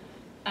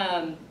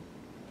 Let's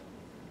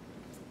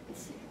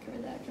see, cover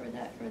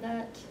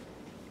that.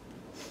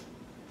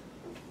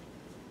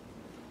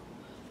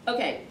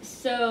 Okay,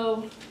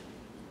 so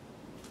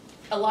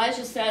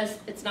Elijah says,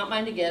 it's not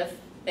mine to give,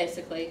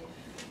 basically.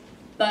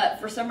 But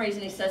for some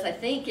reason he says, I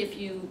think if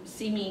you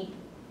see me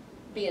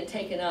being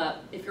taken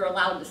up, if you're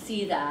allowed to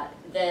see that,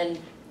 then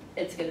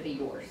it's going to be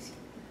yours.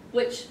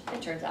 Which,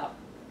 it turns out,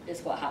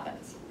 is what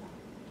happens.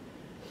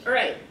 All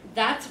right,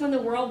 that's when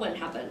the whirlwind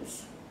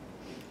happens.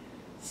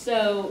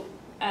 So,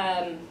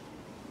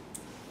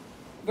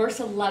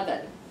 verse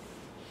 11.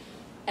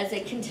 As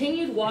they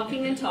continued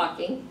walking and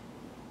talking,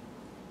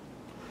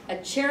 a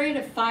chariot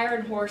of fire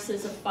and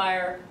horses of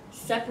fire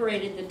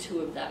separated the two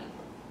of them.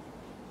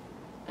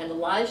 and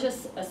Elijah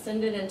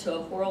ascended into a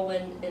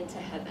whirlwind into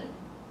heaven.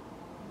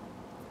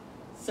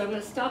 So I'm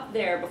going to stop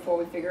there before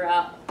we find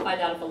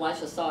out if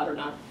Elisha saw it or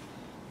not.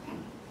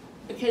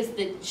 Because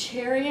the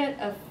chariot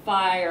of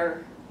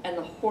fire and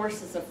the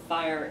horses of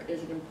fire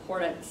is an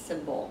important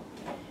symbol.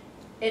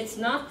 It's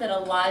not that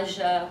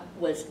Elijah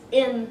was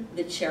in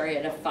the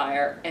chariot of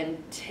fire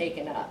and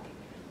taken up,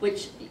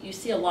 which you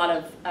see a lot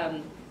of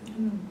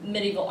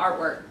medieval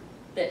artwork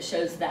that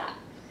shows that.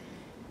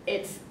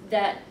 It's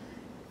that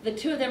the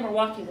two of them are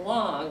walking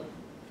along,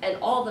 and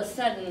all of a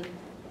sudden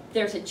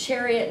there's a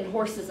chariot and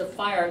horses of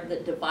fire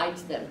that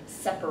divides them,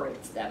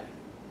 separates them.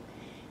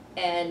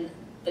 And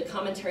the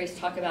commentaries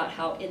talk about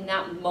how in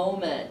that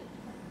moment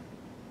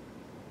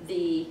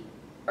the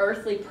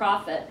earthly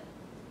prophet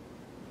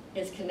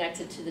is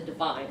connected to the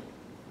divine.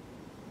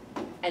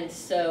 And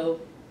so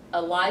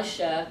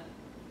Elisha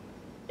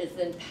is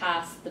then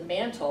passed the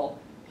mantle.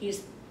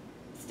 He's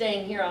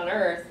staying here on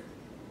earth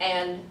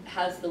and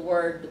has the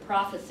word, the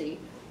prophecy,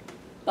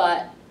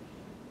 but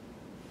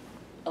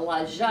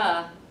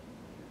Elijah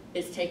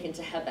is taken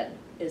to heaven,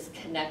 is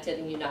connected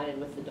and united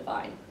with the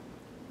divine.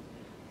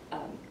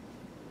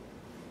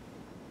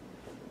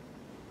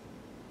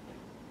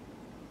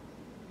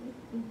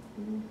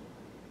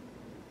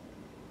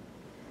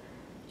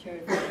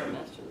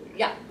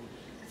 Yeah,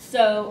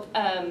 so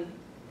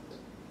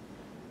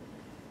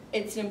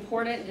it's an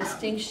important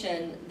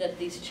distinction that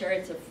these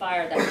chariots of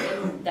fire,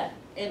 that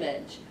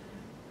image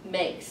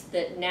makes,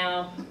 that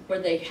now where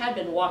they had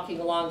been walking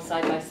along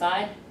side by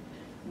side,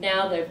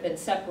 now they've been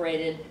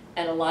separated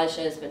and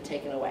Elijah has been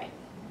taken away.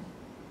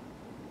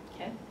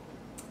 Okay,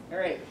 all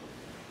right.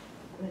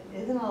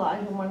 Isn't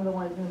Elijah one of the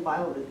ones in the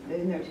Bible that,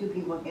 isn't there two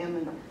people, him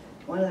and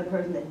one other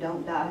person that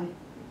don't die?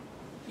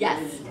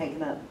 Yes.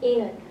 Taken up.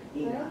 Enoch.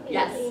 Enoch. Right?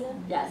 Yes, Enoch.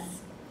 yes.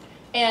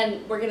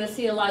 And we're going to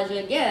see Elijah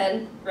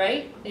again,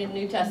 right, in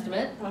New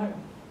Testament.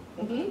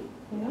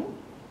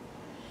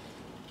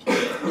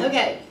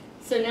 Okay,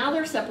 so now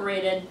they're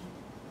separated,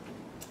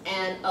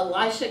 and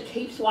Elisha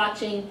keeps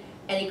watching,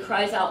 and he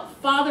cries out,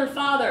 "Father,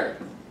 Father!"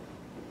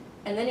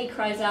 And then he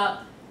cries out,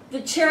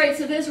 "The chariots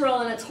of Israel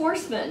and its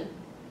horsemen!"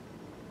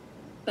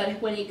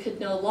 But when he could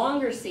no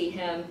longer see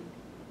him,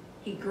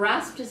 he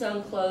grasped his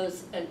own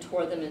clothes and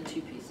tore them in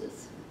two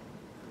pieces.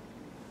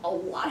 A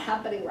lot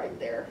happening right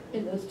there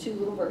in those two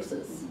little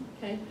verses.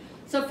 Okay,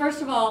 so first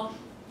of all,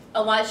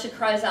 Elisha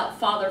cries out,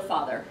 "Father,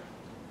 Father!"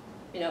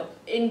 You know,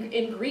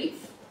 in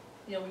grief.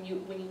 You know,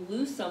 when you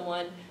lose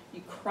someone,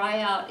 you cry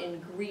out in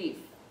grief.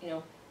 You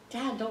know,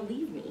 "Dad, don't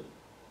leave me."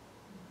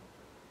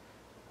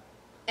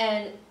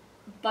 And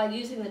by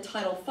using the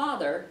title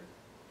Father,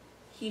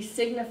 he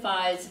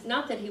signifies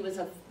not that he was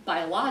a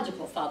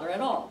biological father at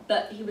all,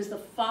 but he was the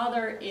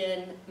father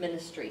in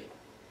ministry.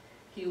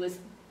 He was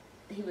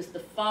the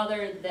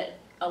father that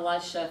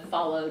Elisha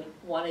followed,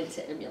 wanted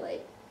to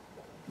emulate.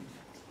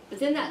 But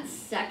then that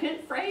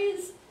second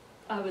phrase,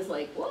 I was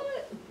like,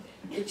 what?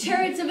 The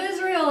chariots of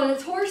Israel and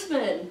its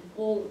horsemen.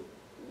 Well,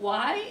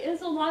 why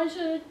is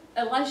Elisha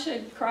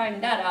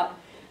crying that out?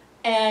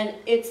 And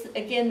it's,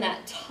 again,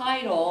 that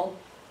title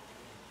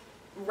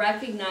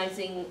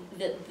recognizing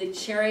that the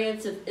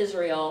chariots of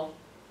Israel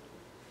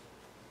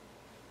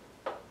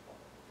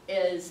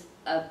is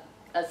a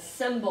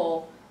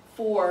symbol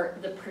for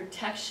the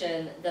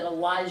protection that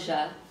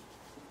Elijah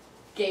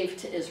gave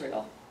to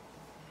Israel.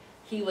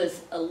 He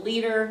was a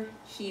leader,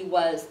 he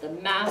was the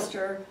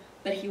master,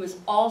 but he was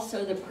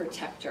also the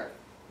protector.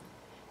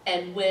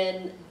 And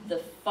when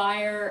the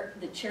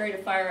chariot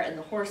of fire and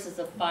the horses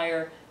of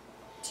fire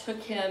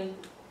took him,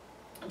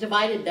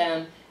 divided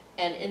them,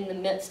 and in the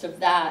midst of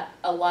that,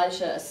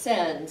 Elijah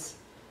ascends,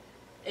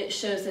 it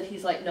shows that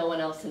he's like no one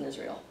else in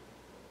Israel.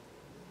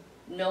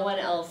 No one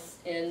else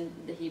in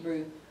the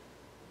Hebrew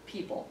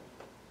people.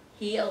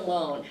 He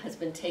alone has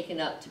been taken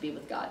up to be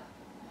with God.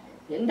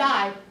 He didn't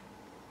die.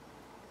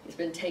 He's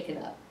been taken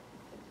up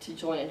to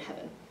join in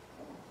heaven.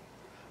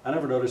 I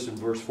never noticed in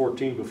verse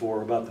 14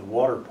 before about the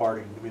water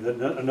parting. I mean,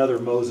 another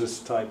Moses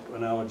type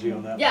analogy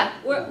on that. Yeah,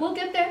 we'll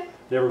get there.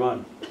 Never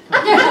mind.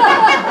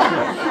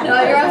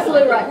 No, you're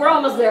absolutely right. We're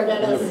almost there,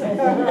 Dennis.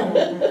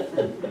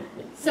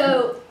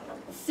 So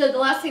the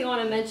last thing I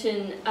want to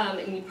mention,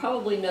 and you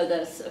probably know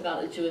this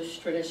about the Jewish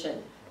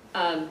tradition,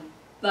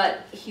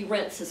 but he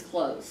rents his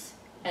clothes,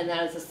 and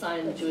that is a sign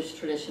in the Jewish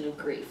tradition of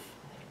grief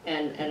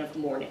and of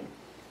mourning,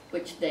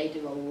 which they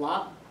do a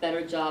lot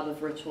better job of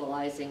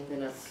ritualizing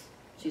than us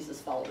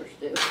Jesus followers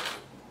do.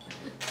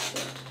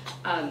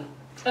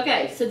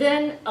 Okay, so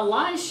then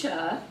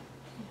Elisha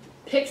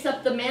picks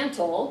up the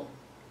mantle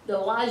that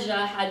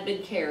Elijah had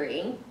been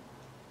carrying,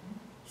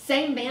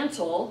 same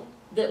mantle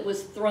that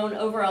was thrown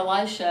over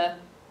Elisha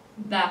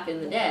back in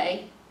the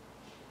day,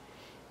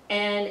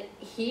 and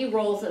he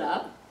rolls it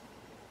up,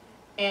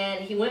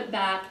 and he went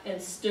back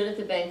and stood at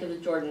the bank of the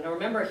Jordan. Now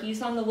remember,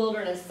 he's on the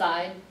wilderness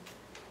side,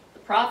 the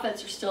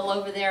prophets are still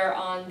over there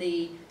on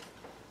the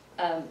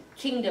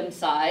kingdom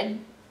side,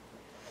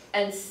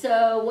 and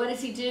so what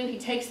does he do? He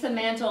takes the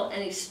mantle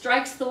and he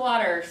strikes the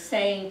water,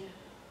 saying,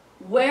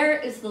 where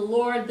is the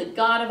Lord, the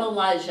God of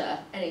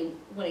Elijah? And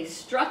when he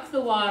struck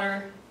the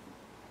water,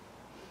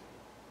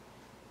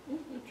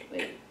 wait,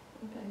 okay.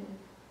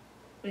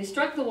 When he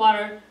struck the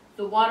water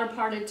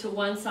parted to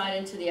one side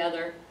and to the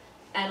other,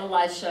 and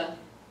Elisha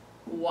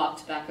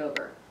walked back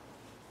over.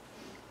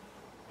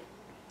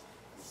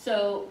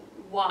 So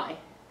why?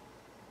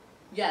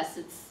 Yes,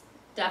 it's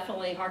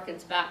definitely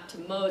harkens back to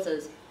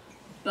Moses,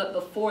 but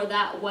before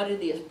that, what are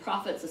these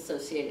prophets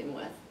associate him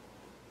with?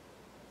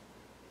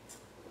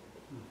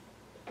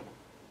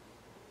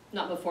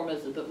 Not before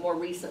Moses, but more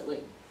recently.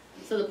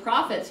 So the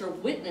prophets are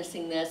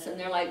witnessing this, and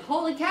they're like,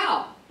 holy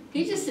cow,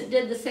 he just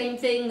did the same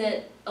thing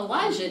that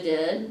Elijah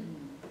did,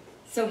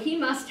 so he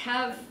must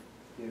have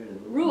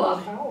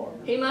ruach. Power.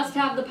 He must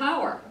have the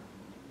power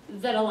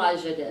that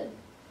Elijah did.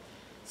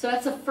 So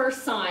that's the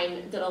first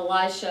sign that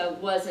Elisha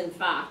was in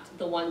fact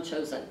the one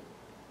chosen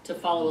to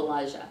follow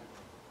Elijah.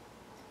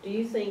 Do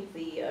you think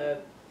the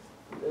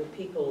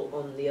people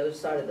on the other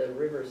side of the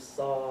river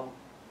saw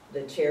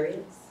the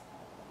chariots?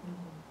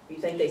 You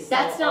think they saw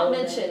That's not all of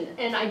that? mentioned,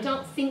 and I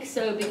don't think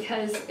so,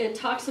 because it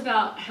talks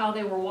about how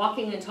they were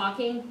walking and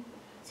talking.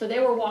 So they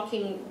were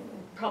walking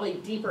probably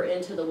deeper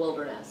into the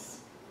wilderness.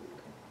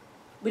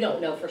 We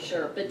don't know for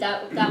sure, but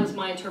that was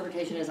my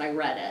interpretation as I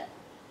read it.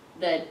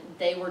 That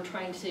they were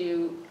trying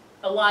to,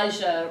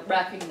 Elijah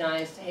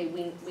recognized, hey,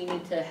 we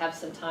need to have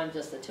some time,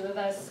 just the two of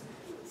us.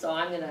 So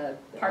I'm gonna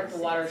part the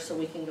water so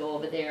we can go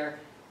over there,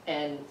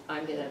 and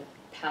I'm gonna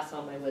pass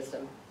on my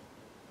wisdom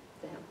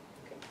to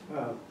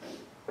him.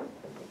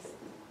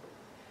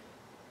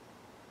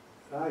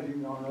 Elijah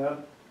gone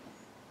up.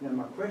 Now,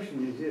 my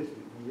question is this,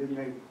 and didn't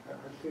make, I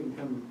couldn't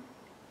come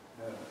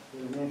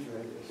with an answer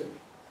at this.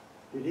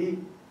 Did he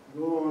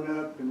go on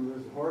up and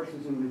was the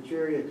horses and the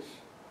chariots,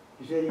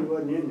 you said he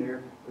wasn't in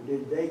there, but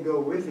did they go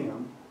with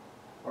him?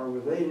 Or were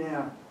they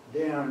now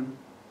down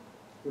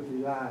with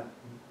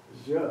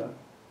Elijah,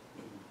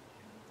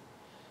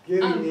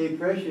 giving the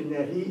impression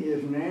that he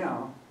is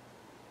now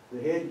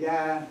the head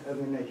guy of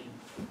the nation?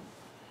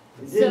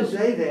 It didn't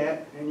say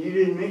that, and you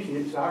didn't mention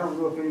it, so I don't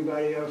know if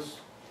anybody else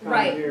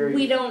commentary. Right,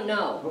 we don't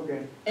know.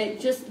 Okay. It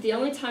just, the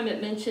only time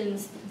it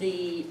mentions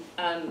the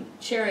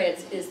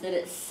chariots is that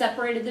it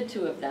separated the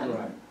two of them.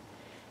 Right.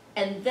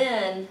 And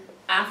then,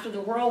 after the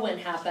whirlwind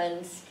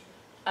happens,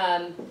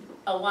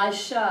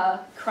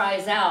 Elisha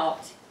cries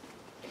out,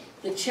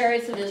 the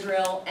chariots of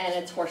Israel and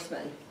its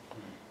horsemen.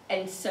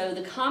 And so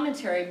the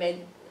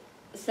commentary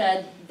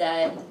said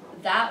that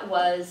that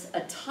was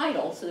a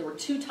title, so there were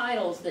two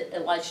titles that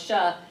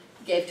Elisha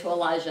gave to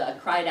Elijah,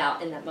 cried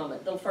out in that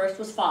moment. The first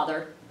was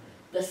Father,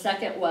 the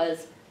second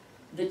was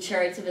the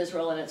chariots of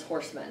Israel and its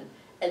horsemen.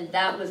 And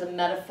that was a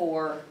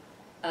metaphor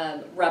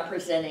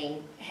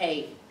representing,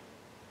 hey,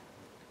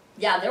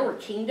 yeah, there were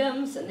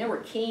kingdoms and there were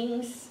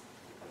kings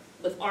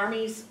with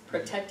armies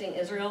protecting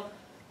Israel,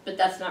 but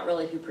that's not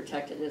really who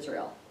protected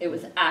Israel. It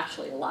was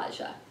actually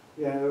Elijah.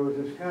 Yeah, there was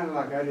this kind of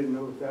like, I didn't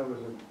know if that was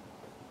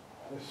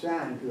a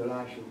sign to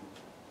Elisha.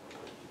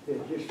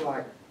 That just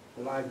like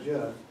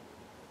Elijah,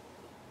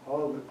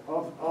 all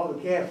the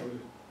castles,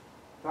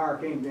 fire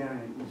came down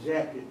and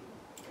zapped it.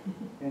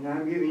 And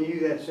I'm giving you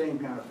that same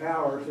kind of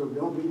power, so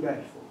don't be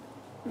bashful.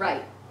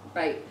 Right,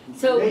 right.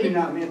 So Maybe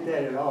not meant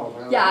that at all.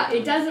 yeah,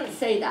 it doesn't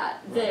say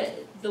that.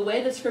 The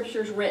way the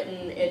scripture's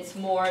written, it's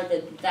more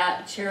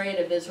that chariot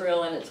of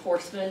Israel and its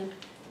horsemen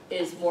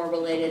is more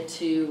related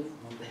to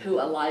who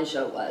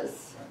Elijah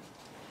was.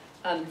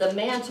 The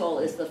mantle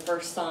is the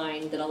first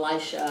sign that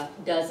Elisha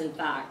does in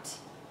fact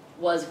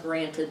was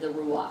granted the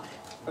ruach,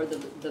 or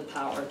the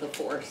power, the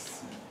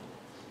force.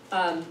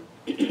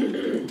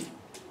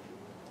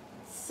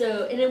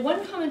 So, and in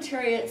one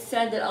commentary it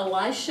said that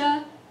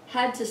Elisha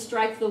had to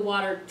strike the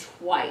water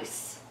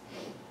twice.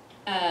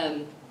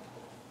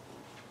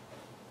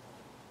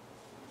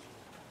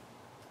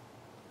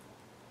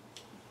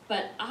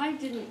 But I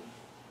didn't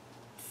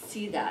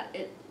see that.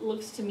 It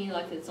looks to me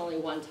like it's only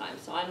one time,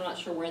 so I'm not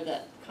sure where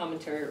that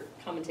commentator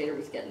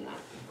was getting that.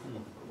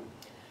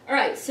 All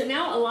right, so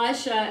now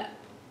Elisha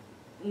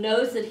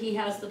knows that he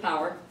has the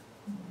power.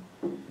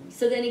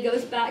 So then he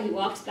goes back, he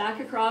walks back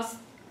across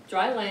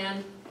dry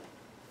land,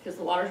 because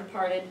the waters are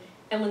parted,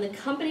 and when the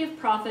company of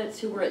prophets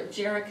who were at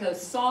Jericho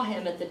saw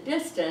him at the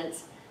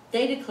distance,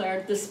 they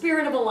declared, the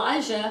spirit of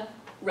Elijah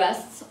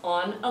rests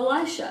on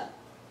Elisha.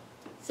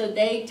 So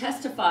they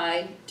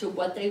testify to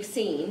what they've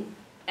seen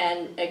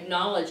and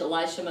acknowledge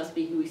Elisha must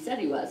be who he said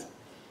he was.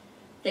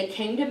 They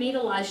came to meet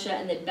Elisha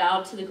and they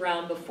bowed to the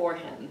ground before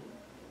him.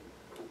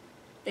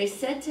 They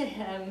said to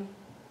him,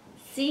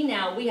 see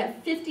now, we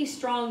have 50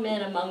 strong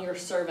men among your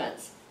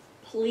servants.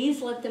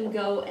 Please let them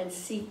go and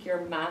seek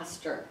your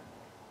master.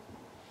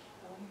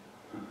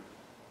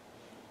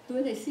 Who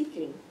are they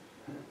seeking?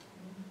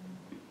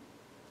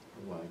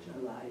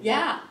 Elijah.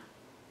 Yeah,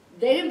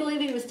 they didn't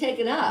believe he was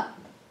taken up.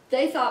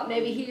 They thought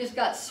maybe he just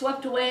got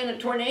swept away in a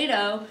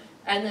tornado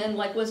and then,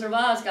 like Wizard of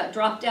Oz, got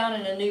dropped down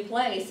in a new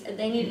place and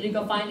they needed to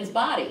go find his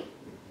body.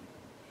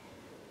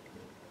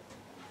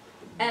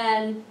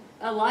 And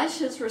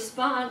Elisha's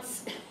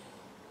response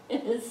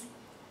is,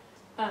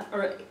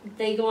 or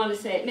they go on to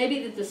say,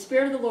 maybe that the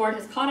Spirit of the Lord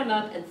has caught him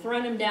up and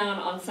thrown him down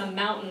on some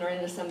mountain or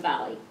into some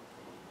valley.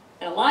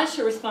 And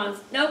Elisha responds,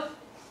 nope,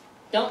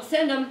 don't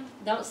send them.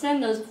 Don't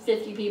send those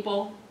 50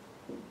 people.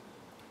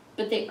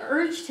 But they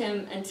urged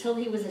him until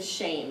he was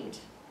ashamed.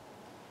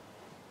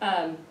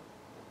 And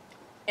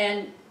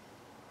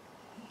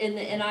in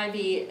the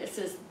NIV, it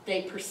says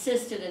they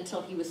persisted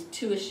until he was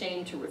too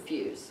ashamed to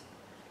refuse.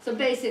 So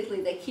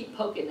basically, they keep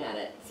poking at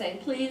it, saying,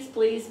 please,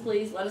 please,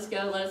 please, let us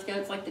go, let us go.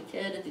 It's like the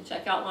kid at the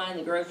checkout line in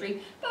the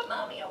grocery. But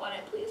Mommy, I want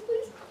it, please,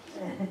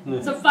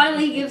 please. So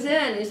finally he gives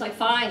in. He's like,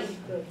 fine,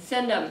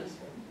 send them.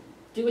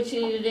 Do what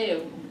you need to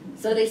do.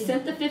 So they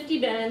sent the 50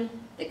 men.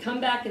 They come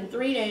back in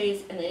 3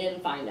 days, and they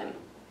didn't find him.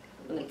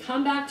 When they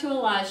come back to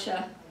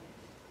Elisha,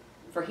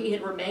 for he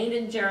had remained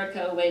in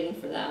Jericho waiting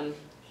for them,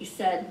 he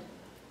said,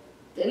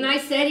 didn't I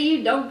say to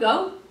you, don't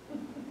go?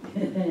 I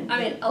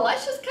mean,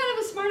 Elisha's kind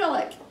of a smart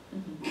aleck.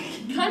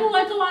 Kind of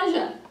like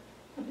Elijah.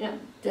 Yeah.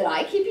 Did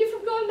I keep you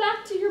from going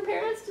back to your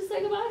parents to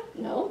say goodbye?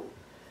 No.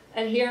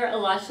 And here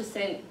Elisha's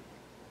saying,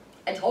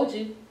 I told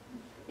you.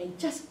 And he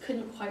just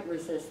couldn't quite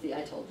resist the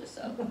I told you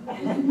so.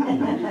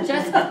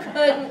 Just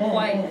couldn't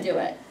quite do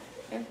it.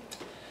 Okay.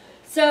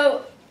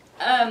 So,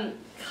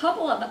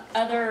 couple of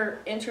other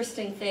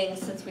interesting things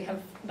since we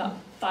have about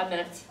 5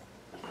 minutes.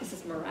 This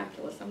is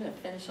miraculous. I'm going to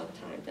finish on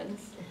time,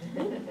 Dennis.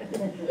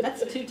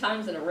 That's 2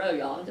 times in a row,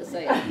 y'all. I'm just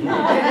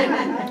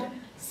saying.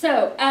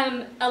 So,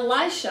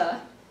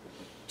 Elisha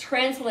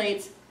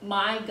translates,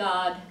 my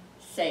God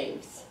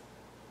saves.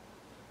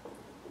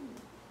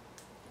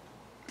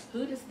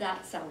 Who does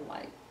that sound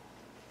like?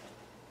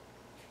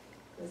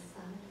 The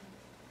Son.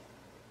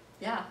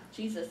 Yeah,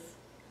 Jesus.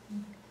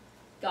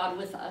 God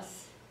with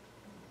us.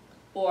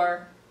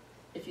 Or,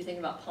 if you think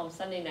about Palm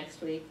Sunday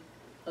next week,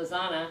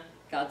 Hosanna,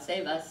 God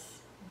save us.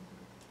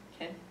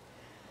 Okay?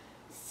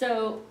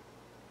 So,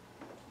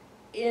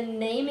 in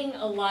naming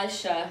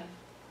Elisha,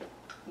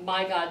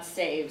 my God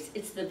saves,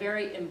 it's the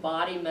very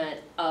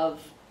embodiment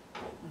of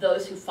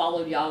those who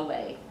followed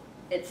Yahweh.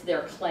 It's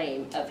their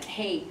claim of,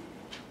 hey,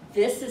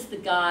 this is the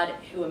God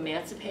who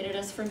emancipated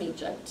us from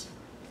Egypt,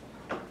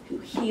 who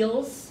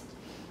heals,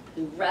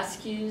 who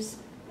rescues,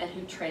 and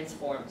who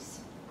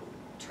transforms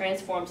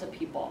a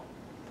people.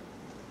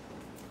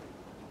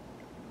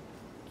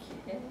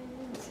 Okay,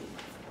 let's see.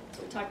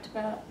 So we talked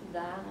about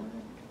that.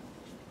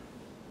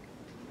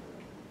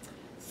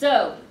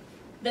 So,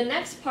 the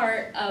next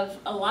part of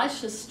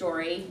Elisha's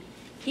story,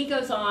 he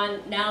goes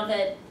on, now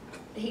that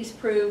he's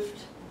proved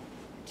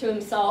to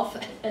himself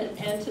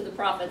and to the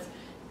prophets,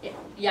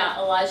 yeah,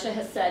 Elisha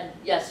has said,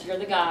 yes, you're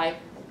the guy,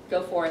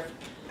 go forth.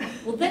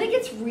 Well, then it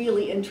gets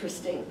really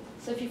interesting.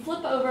 So if you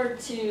flip over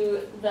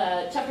to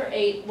the chapter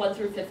 8, 1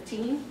 through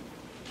 15,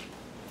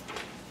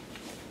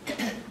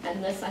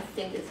 and this I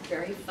think is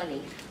very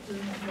funny. They're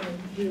not going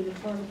to do the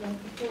part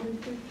about the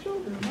 42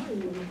 children, are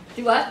you?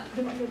 Do what?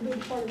 They're not going to do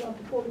the part about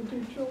the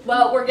 42 children?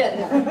 Well, we're getting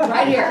there.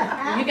 Right here.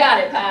 You got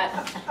it,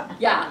 Pat.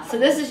 Yeah, so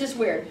this is just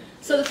weird.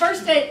 So the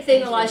first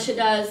thing Elisha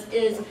does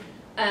is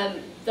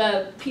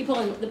the people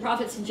and the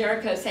prophets in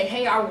Jericho say,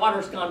 hey, our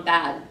water's gone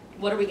bad.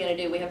 What are we going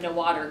to do? We have no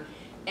water.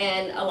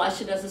 And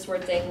Elisha does this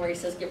weird thing where he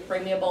says,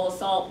 bring me a bowl of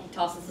salt. He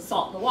tosses the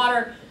salt in the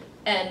water.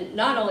 And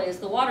not only is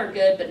the water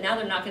good, but now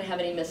they're not going to have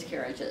any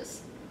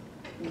miscarriages.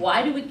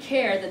 Why do we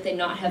care that they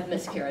not have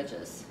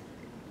miscarriages?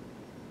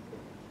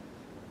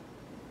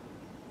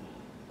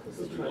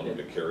 Because we want them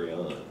to carry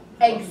on.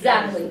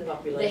 Exactly.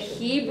 The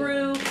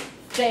Hebrew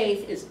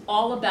faith is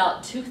all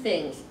about 2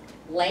 things: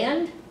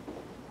 land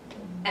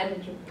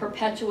and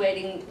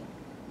perpetuating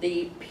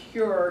the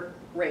pure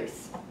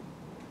race.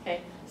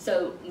 Okay?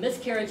 So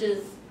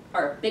miscarriages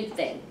are a big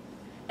thing.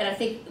 And I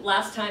think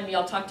last time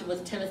y'all talked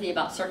with Timothy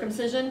about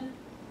circumcision.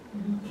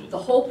 The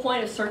whole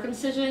point of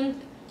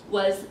circumcision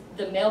was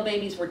the male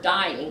babies were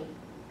dying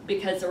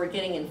because they were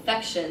getting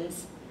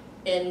infections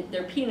in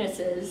their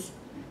penises.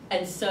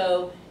 And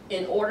so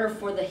in order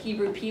for the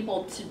Hebrew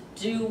people to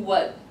do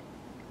what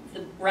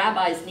the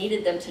rabbis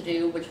needed them to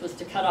do, which was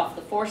to cut off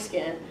the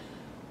foreskin,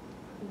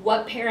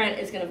 what parent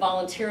is going to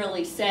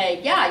voluntarily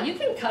say, yeah, you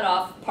can cut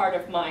off part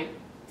of my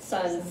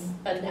son's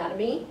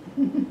anatomy?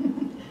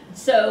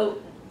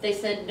 So they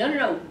said, no, no,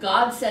 no,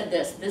 God said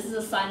this. This is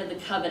a sign of the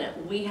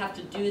covenant. We have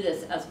to do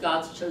this as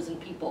God's chosen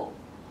people.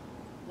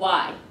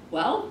 Why?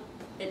 Well,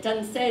 it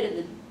doesn't say it in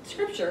the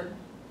scripture,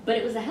 but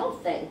it was a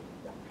health thing,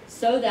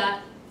 so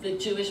that the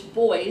Jewish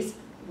boys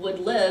would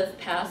live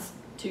past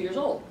 2 years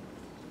old.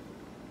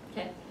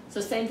 Okay, so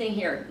same thing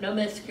here. No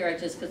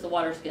miscarriages because the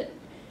water's good.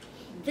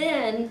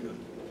 Then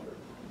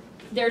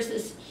there's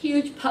this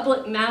huge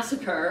public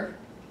massacre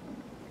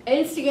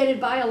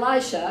instigated by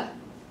Elisha.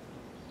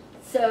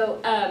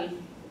 So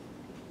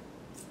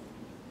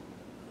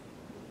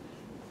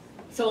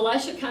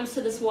Elisha comes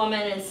to this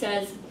woman and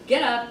says,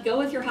 get up, go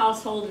with your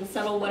household and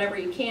settle whatever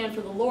you can,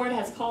 for the Lord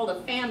has called a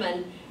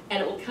famine,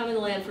 and it will come in the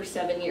land for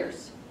 7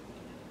 years.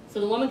 So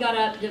the woman got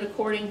up, did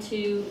according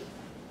to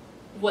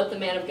what the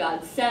man of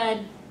God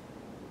said.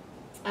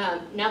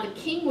 Now the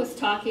king was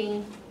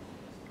talking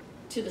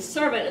to the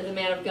servant of the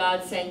man of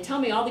God, saying, tell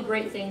me all the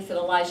great things that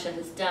Elisha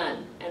has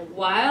done. And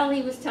while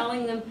he was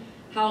telling them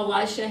how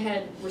Elisha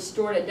had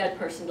restored a dead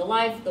person to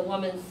life, the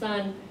woman's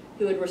son,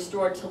 who had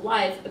restored to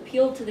life,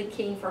 appealed to the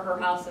king for her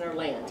house and her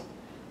land.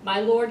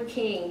 My lord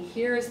king,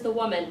 here is the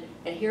woman,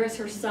 and here is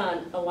her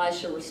son,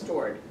 Elisha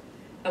restored.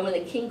 And when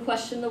the king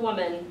questioned the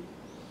woman,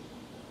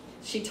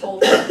 she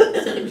told him.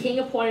 So the king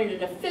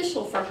appointed an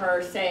official for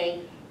her,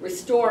 saying,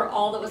 restore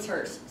all that was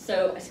hers.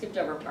 So I skipped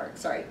over a part,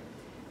 sorry.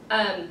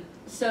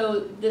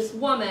 So this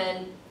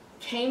woman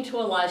came to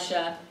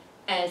Elisha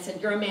and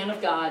said, you're a man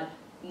of God,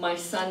 my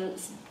son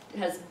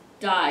has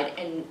died,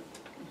 and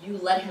you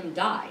let him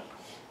die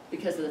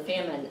because of the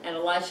famine. And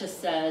Elisha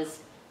says,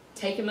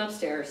 take him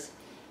upstairs.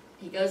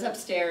 He goes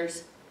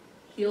upstairs,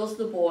 heals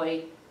the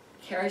boy,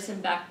 carries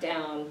him back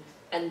down,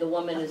 and the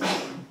woman is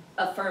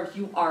affirms,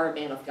 you are a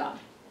man of God.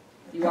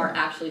 You are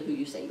actually who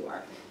you say you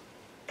are.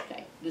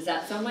 Okay, does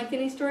that sound like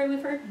any story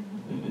we've heard?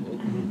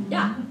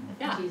 Yeah,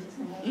 yeah.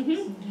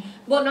 Mm-hmm.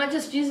 Well, not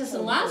just Jesus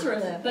and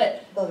Lazarus,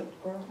 but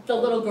the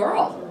little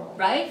girl,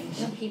 right?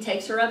 He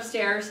takes her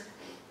upstairs.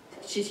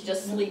 She's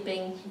just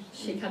sleeping.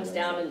 She comes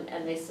down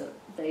and they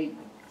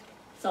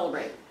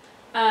celebrate.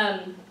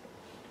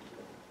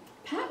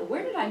 Pat,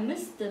 where did I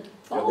miss the Yeah,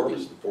 Baldy? where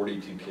was the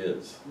 42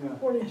 kids?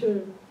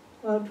 42,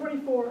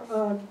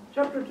 24,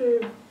 chapter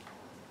 2,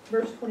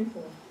 verse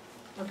 24,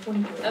 or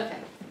 23. Okay,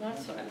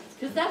 that's what I missed.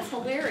 Because that's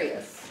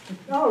hilarious.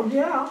 Oh,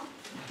 yeah.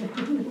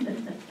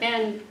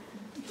 And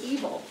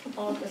evil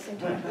all at the same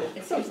time,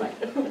 it seems like.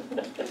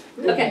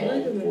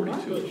 Okay.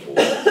 42 and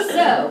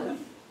 4.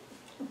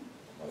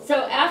 So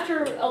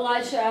after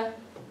Elisha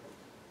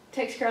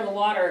takes care of the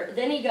water,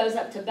 then he goes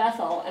up to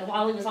Bethel, and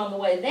while he was on the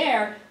way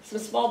there, some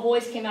small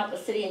boys came out of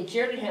the city and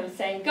jeered at him,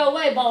 saying, go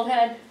away, bald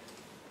head.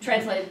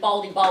 Translated,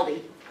 baldy,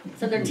 baldy.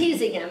 So they're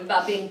teasing him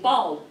about being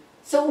bald.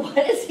 So what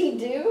does he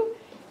do?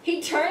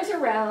 He turns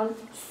around,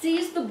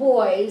 sees the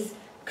boys,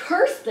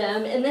 curse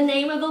them in the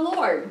name of the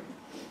Lord.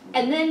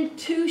 And then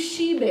 2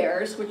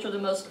 she-bears, which are the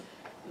most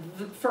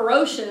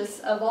ferocious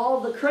of all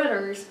the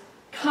critters,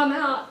 come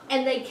out,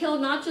 and they kill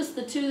not just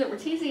the 2 that were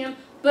teasing him,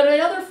 but the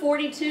other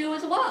 42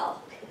 as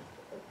well.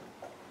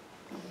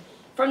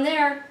 From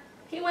there,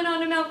 he went on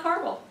to Mount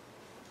Carmel.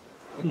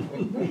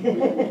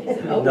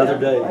 Another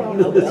day.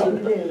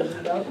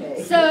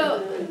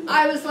 So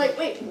I was like,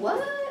 wait,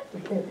 what?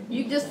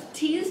 You just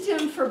teased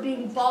him for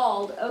being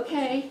bald.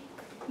 Okay.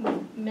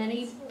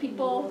 Many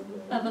people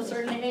of a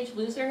certain age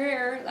lose their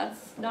hair.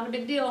 That's not a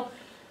big deal.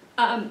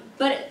 But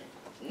it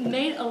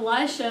made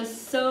Elisha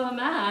so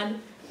mad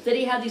that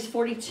he had these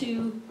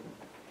 42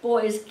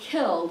 boys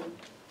killed.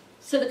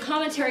 So the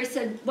commentary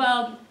said,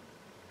 well,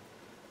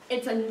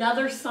 it's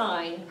another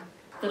sign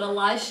that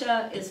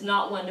Elisha is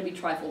not one to be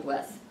trifled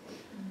with.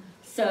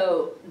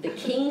 So the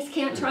kings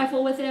can't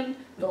trifle with him,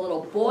 the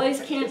little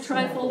boys can't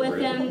trifle with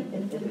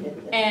him,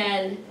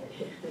 and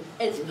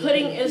it's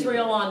putting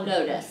Israel on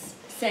notice,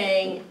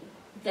 saying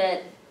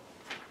that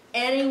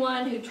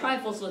anyone who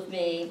trifles with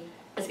me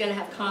is going to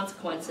have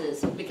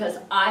consequences because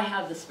I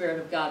have the Spirit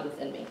of God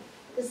within me.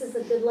 This is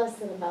a good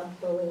lesson about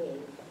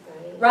bullying,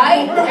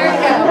 right?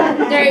 Right?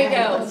 There you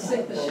go.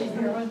 There you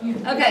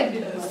go.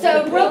 Okay,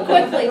 so real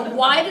quickly,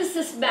 why does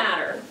this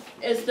matter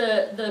is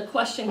the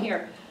question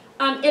here.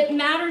 It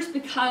matters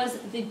because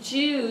the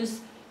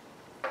Jews,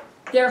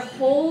 their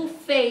whole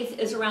faith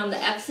is around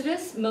the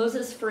Exodus,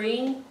 Moses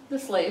freeing the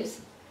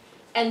slaves,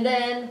 and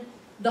then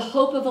the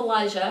hope of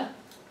Elijah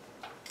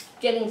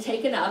getting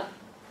taken up,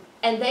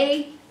 and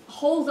they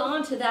hold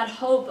on to that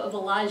hope of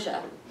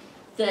Elijah,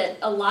 that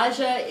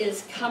Elijah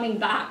is coming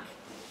back.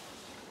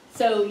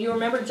 So you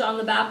remember John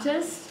the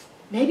Baptist?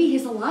 Maybe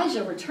he's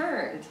Elijah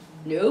returned.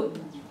 Nope.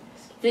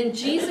 Then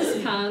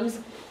Jesus comes,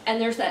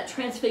 and there's that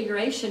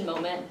transfiguration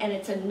moment, and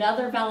it's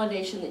another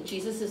validation that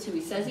Jesus is who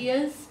he says he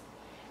is,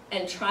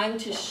 and trying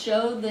to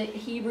show the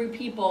Hebrew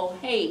people,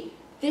 hey,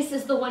 this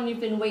is the one you've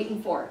been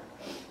waiting for.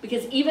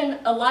 Because even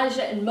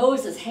Elijah and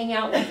Moses hang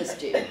out with this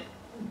dude.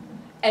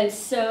 And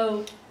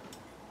so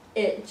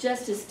it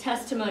just is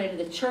testimony to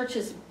the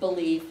church's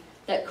belief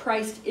that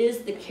Christ is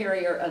the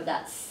carrier of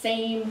that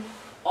same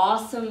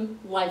awesome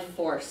life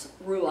force,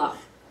 Ruach,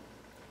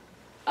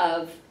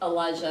 of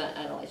Elijah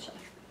and Elisha.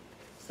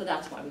 So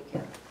that's why we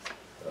care.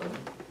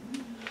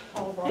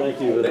 Thank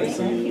you,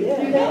 Vanessa.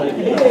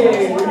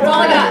 That's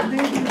all I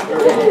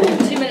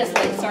got. 2 minutes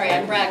late. Sorry,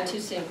 I bragged too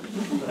soon.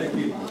 Thank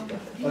you.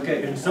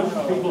 Okay, and some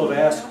people have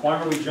asked, why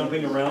are we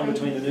jumping around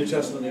between the New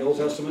Testament and the Old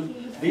Testament?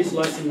 These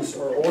lessons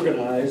are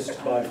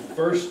organized by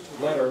first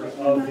letter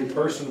of the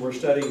person we're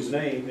studying's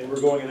name, and we're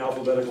going in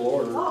alphabetical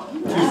order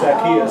to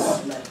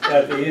Zacchaeus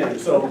at the end.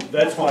 So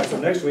that's why. So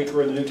next week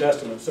we're in the New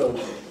Testament. So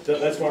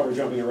that's why we're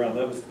jumping around.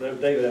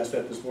 David asked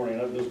that this morning.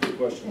 That was a good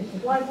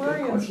question.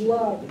 Librarians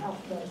love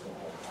alphabetical.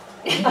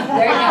 There you go.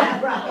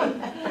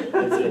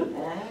 That's it.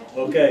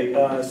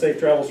 Okay, safe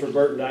travels for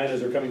Bert and Diana as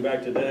they're coming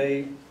back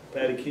today.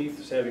 Patty Keith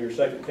is having her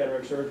second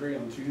cataract surgery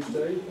on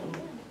Tuesday.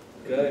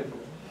 Okay.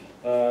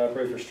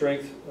 Pray for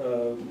strength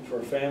for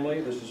her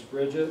family. This is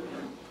Bridget.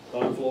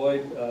 Don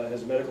Floyd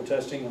has medical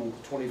testing on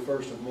the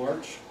 21st of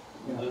March.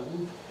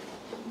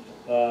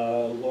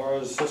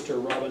 Laura's sister,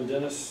 Robin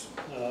Dennis,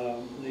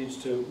 needs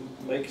to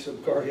make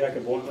some cardiac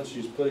appointments.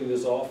 She's putting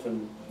this off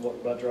and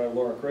about to drive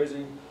Laura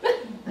crazy.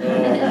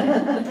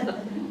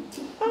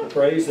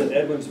 Praise that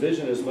Edwin's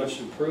vision is much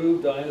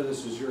improved. Diana,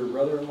 this is your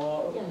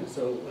brother-in-law. Yeah.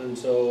 And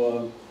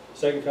so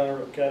second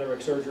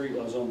cataract surgery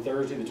was on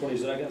Thursday, the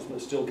 22nd,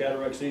 but still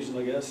cataract season,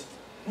 I guess.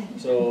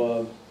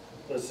 So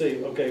let's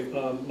see. Okay,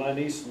 my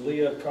niece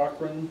Leah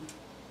Cochran,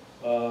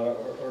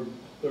 her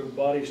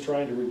body's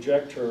trying to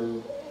reject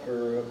her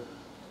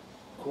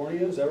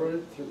cornea. Is that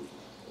right?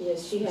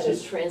 Yes, she had a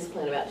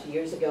transplant about 2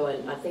 years ago,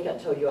 and I think I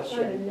told you she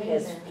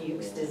has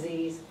Fuchs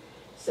disease.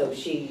 So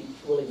she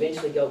will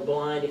eventually go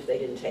blind if they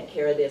didn't take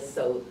care of this.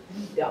 So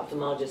the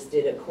ophthalmologist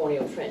did a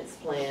corneal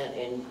transplant,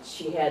 and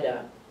she had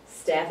a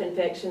staph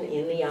infection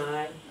in the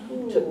eye.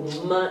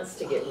 Took months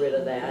to get rid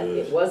of that.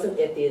 It wasn't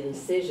at the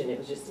incision; it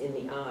was just in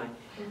the eye,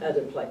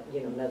 another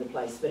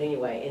place. But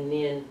anyway, and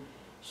then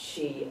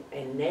she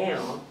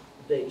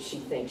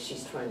thinks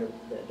she's trying to.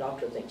 The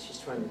doctor thinks she's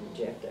trying to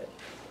reject it.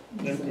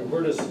 And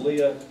where does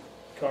Leah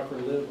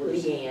Cochran live?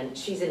 Leanne,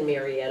 she's in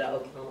Marietta,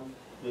 Oklahoma,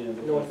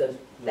 north of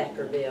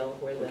Thackerville,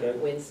 where the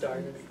wind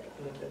started.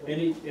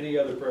 Any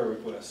other prayer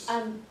requests?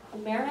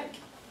 Merrick,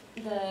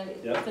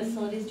 the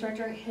facilities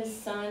director, his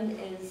son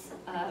is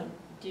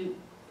due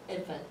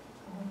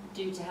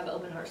to have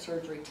open heart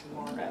surgery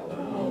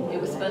tomorrow.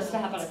 It was supposed to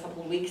happen a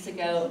couple of weeks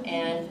ago,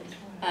 and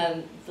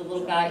the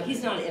little guy,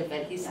 he's not an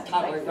infant, he's a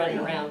toddler running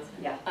around,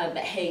 but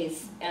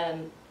Hayes,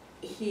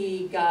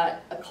 he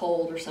got a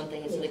cold or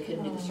something, and so they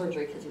couldn't do the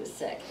surgery because he was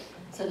sick.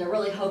 So they're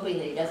really hoping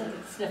that he doesn't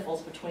get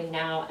sniffles between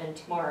now and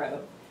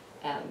tomorrow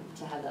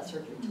to have that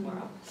surgery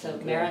tomorrow. So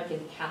Merrick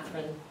and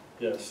Catherine.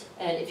 Yes.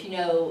 And if you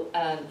know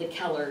the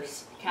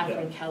Kellers,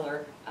 Catherine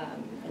Keller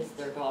is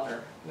their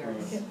daughter,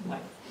 Merrick's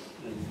wife.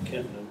 And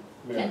Kenton.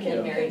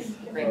 Kenton, Mary's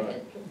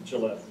grandkid.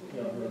 Gillette.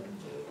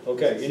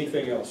 Okay,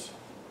 anything else?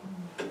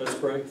 Let's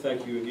pray.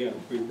 Thank you again.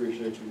 We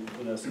appreciate you,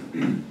 Vanessa.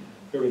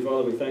 Heavenly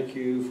Father, we thank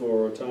you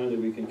for a time that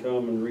we can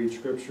come and read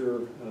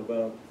Scripture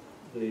about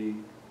the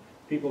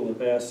people in the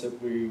past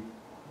that we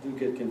do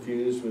get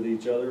confused with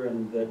each other,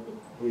 and that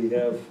we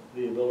have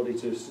the ability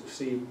to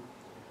see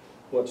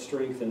what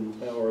strength and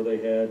power they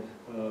had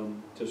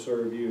to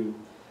serve you.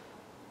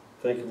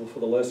 Thankful for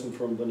the lesson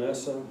from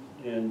Vanessa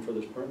and for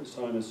this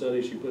time and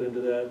study she put into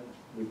that.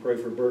 We pray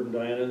for Bert and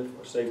Diana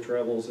for safe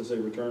travels as they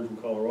return from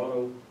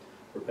Colorado.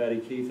 For Patty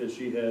Keith, as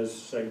she has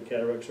second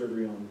cataract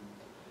surgery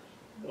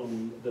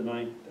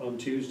on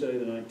Tuesday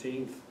the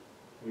 19th.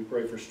 We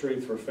pray for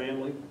strength for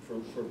family,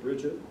 for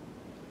Bridget.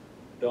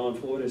 Don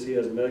Floyd, as he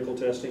has medical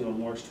testing on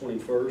March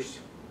 21st,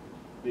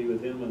 be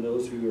with him and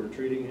those who are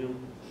treating him.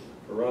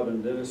 For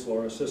Robin Dennis,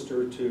 Laura's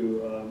sister,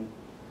 to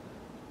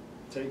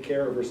take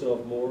care of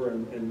herself more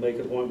and make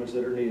appointments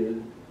that are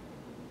needed.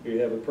 We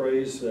have a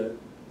praise that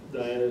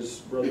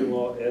Diana's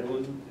brother-in-law,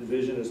 Edwin, his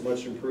vision is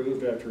much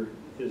improved after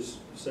his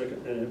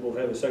second, and will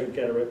have a second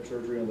cataract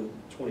surgery on the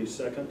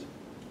 22nd.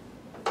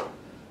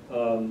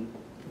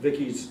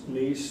 Vicky's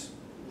niece,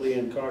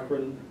 Leanne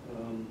Cochran,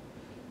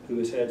 who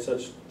has had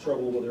such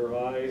trouble with her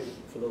eye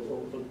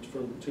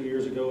from 2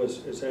 years ago,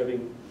 is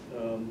having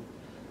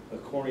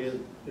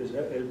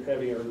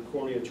having her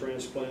cornea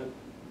transplant.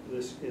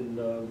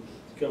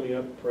 Coming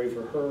up. Pray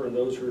for her and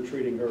those who are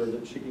treating her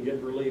that she can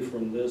get relief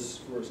from this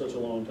for such a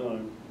long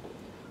time.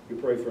 We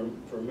pray for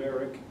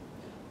Merrick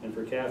and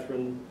for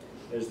Catherine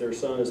as their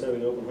son is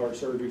having open heart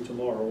surgery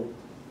tomorrow,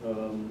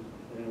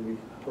 and we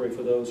pray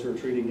for those who are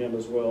treating him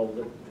as well,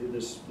 that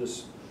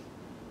this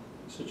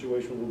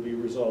situation will be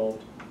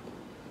resolved.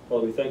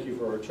 Father, we thank you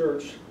for our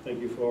church.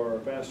 Thank you for our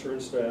pastor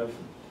and staff.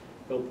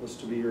 Help us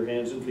to be your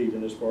hands and feet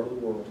in this part of the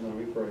world. Now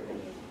we pray.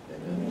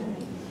 Amen.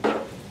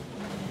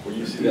 Well,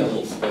 you see that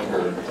little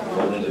specker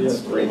running and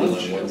screaming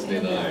on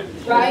Wednesday night.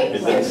 Right.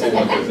 It doesn't seem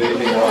like there's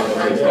anything wrong with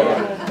his car.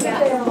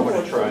 I'm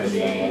gonna try the,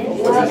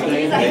 What's his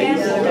name? Hayes?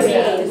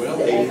 Well,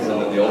 Hayes, and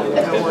then the older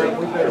one.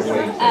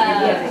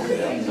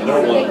 No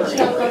wonder.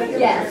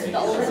 Yes, the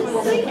oldest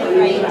one they can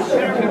range.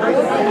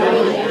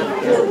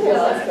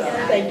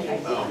 Thank you.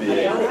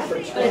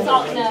 But it's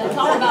all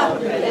about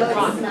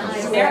rock.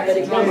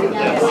 America's rock.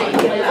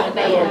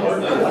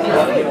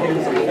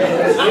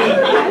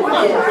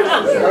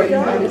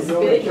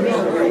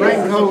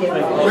 Raincoat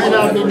may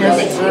not be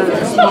necessary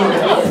this morning.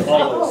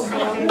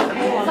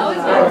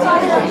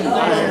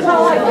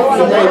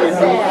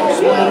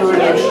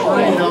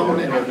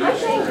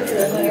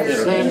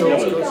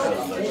 Sandals.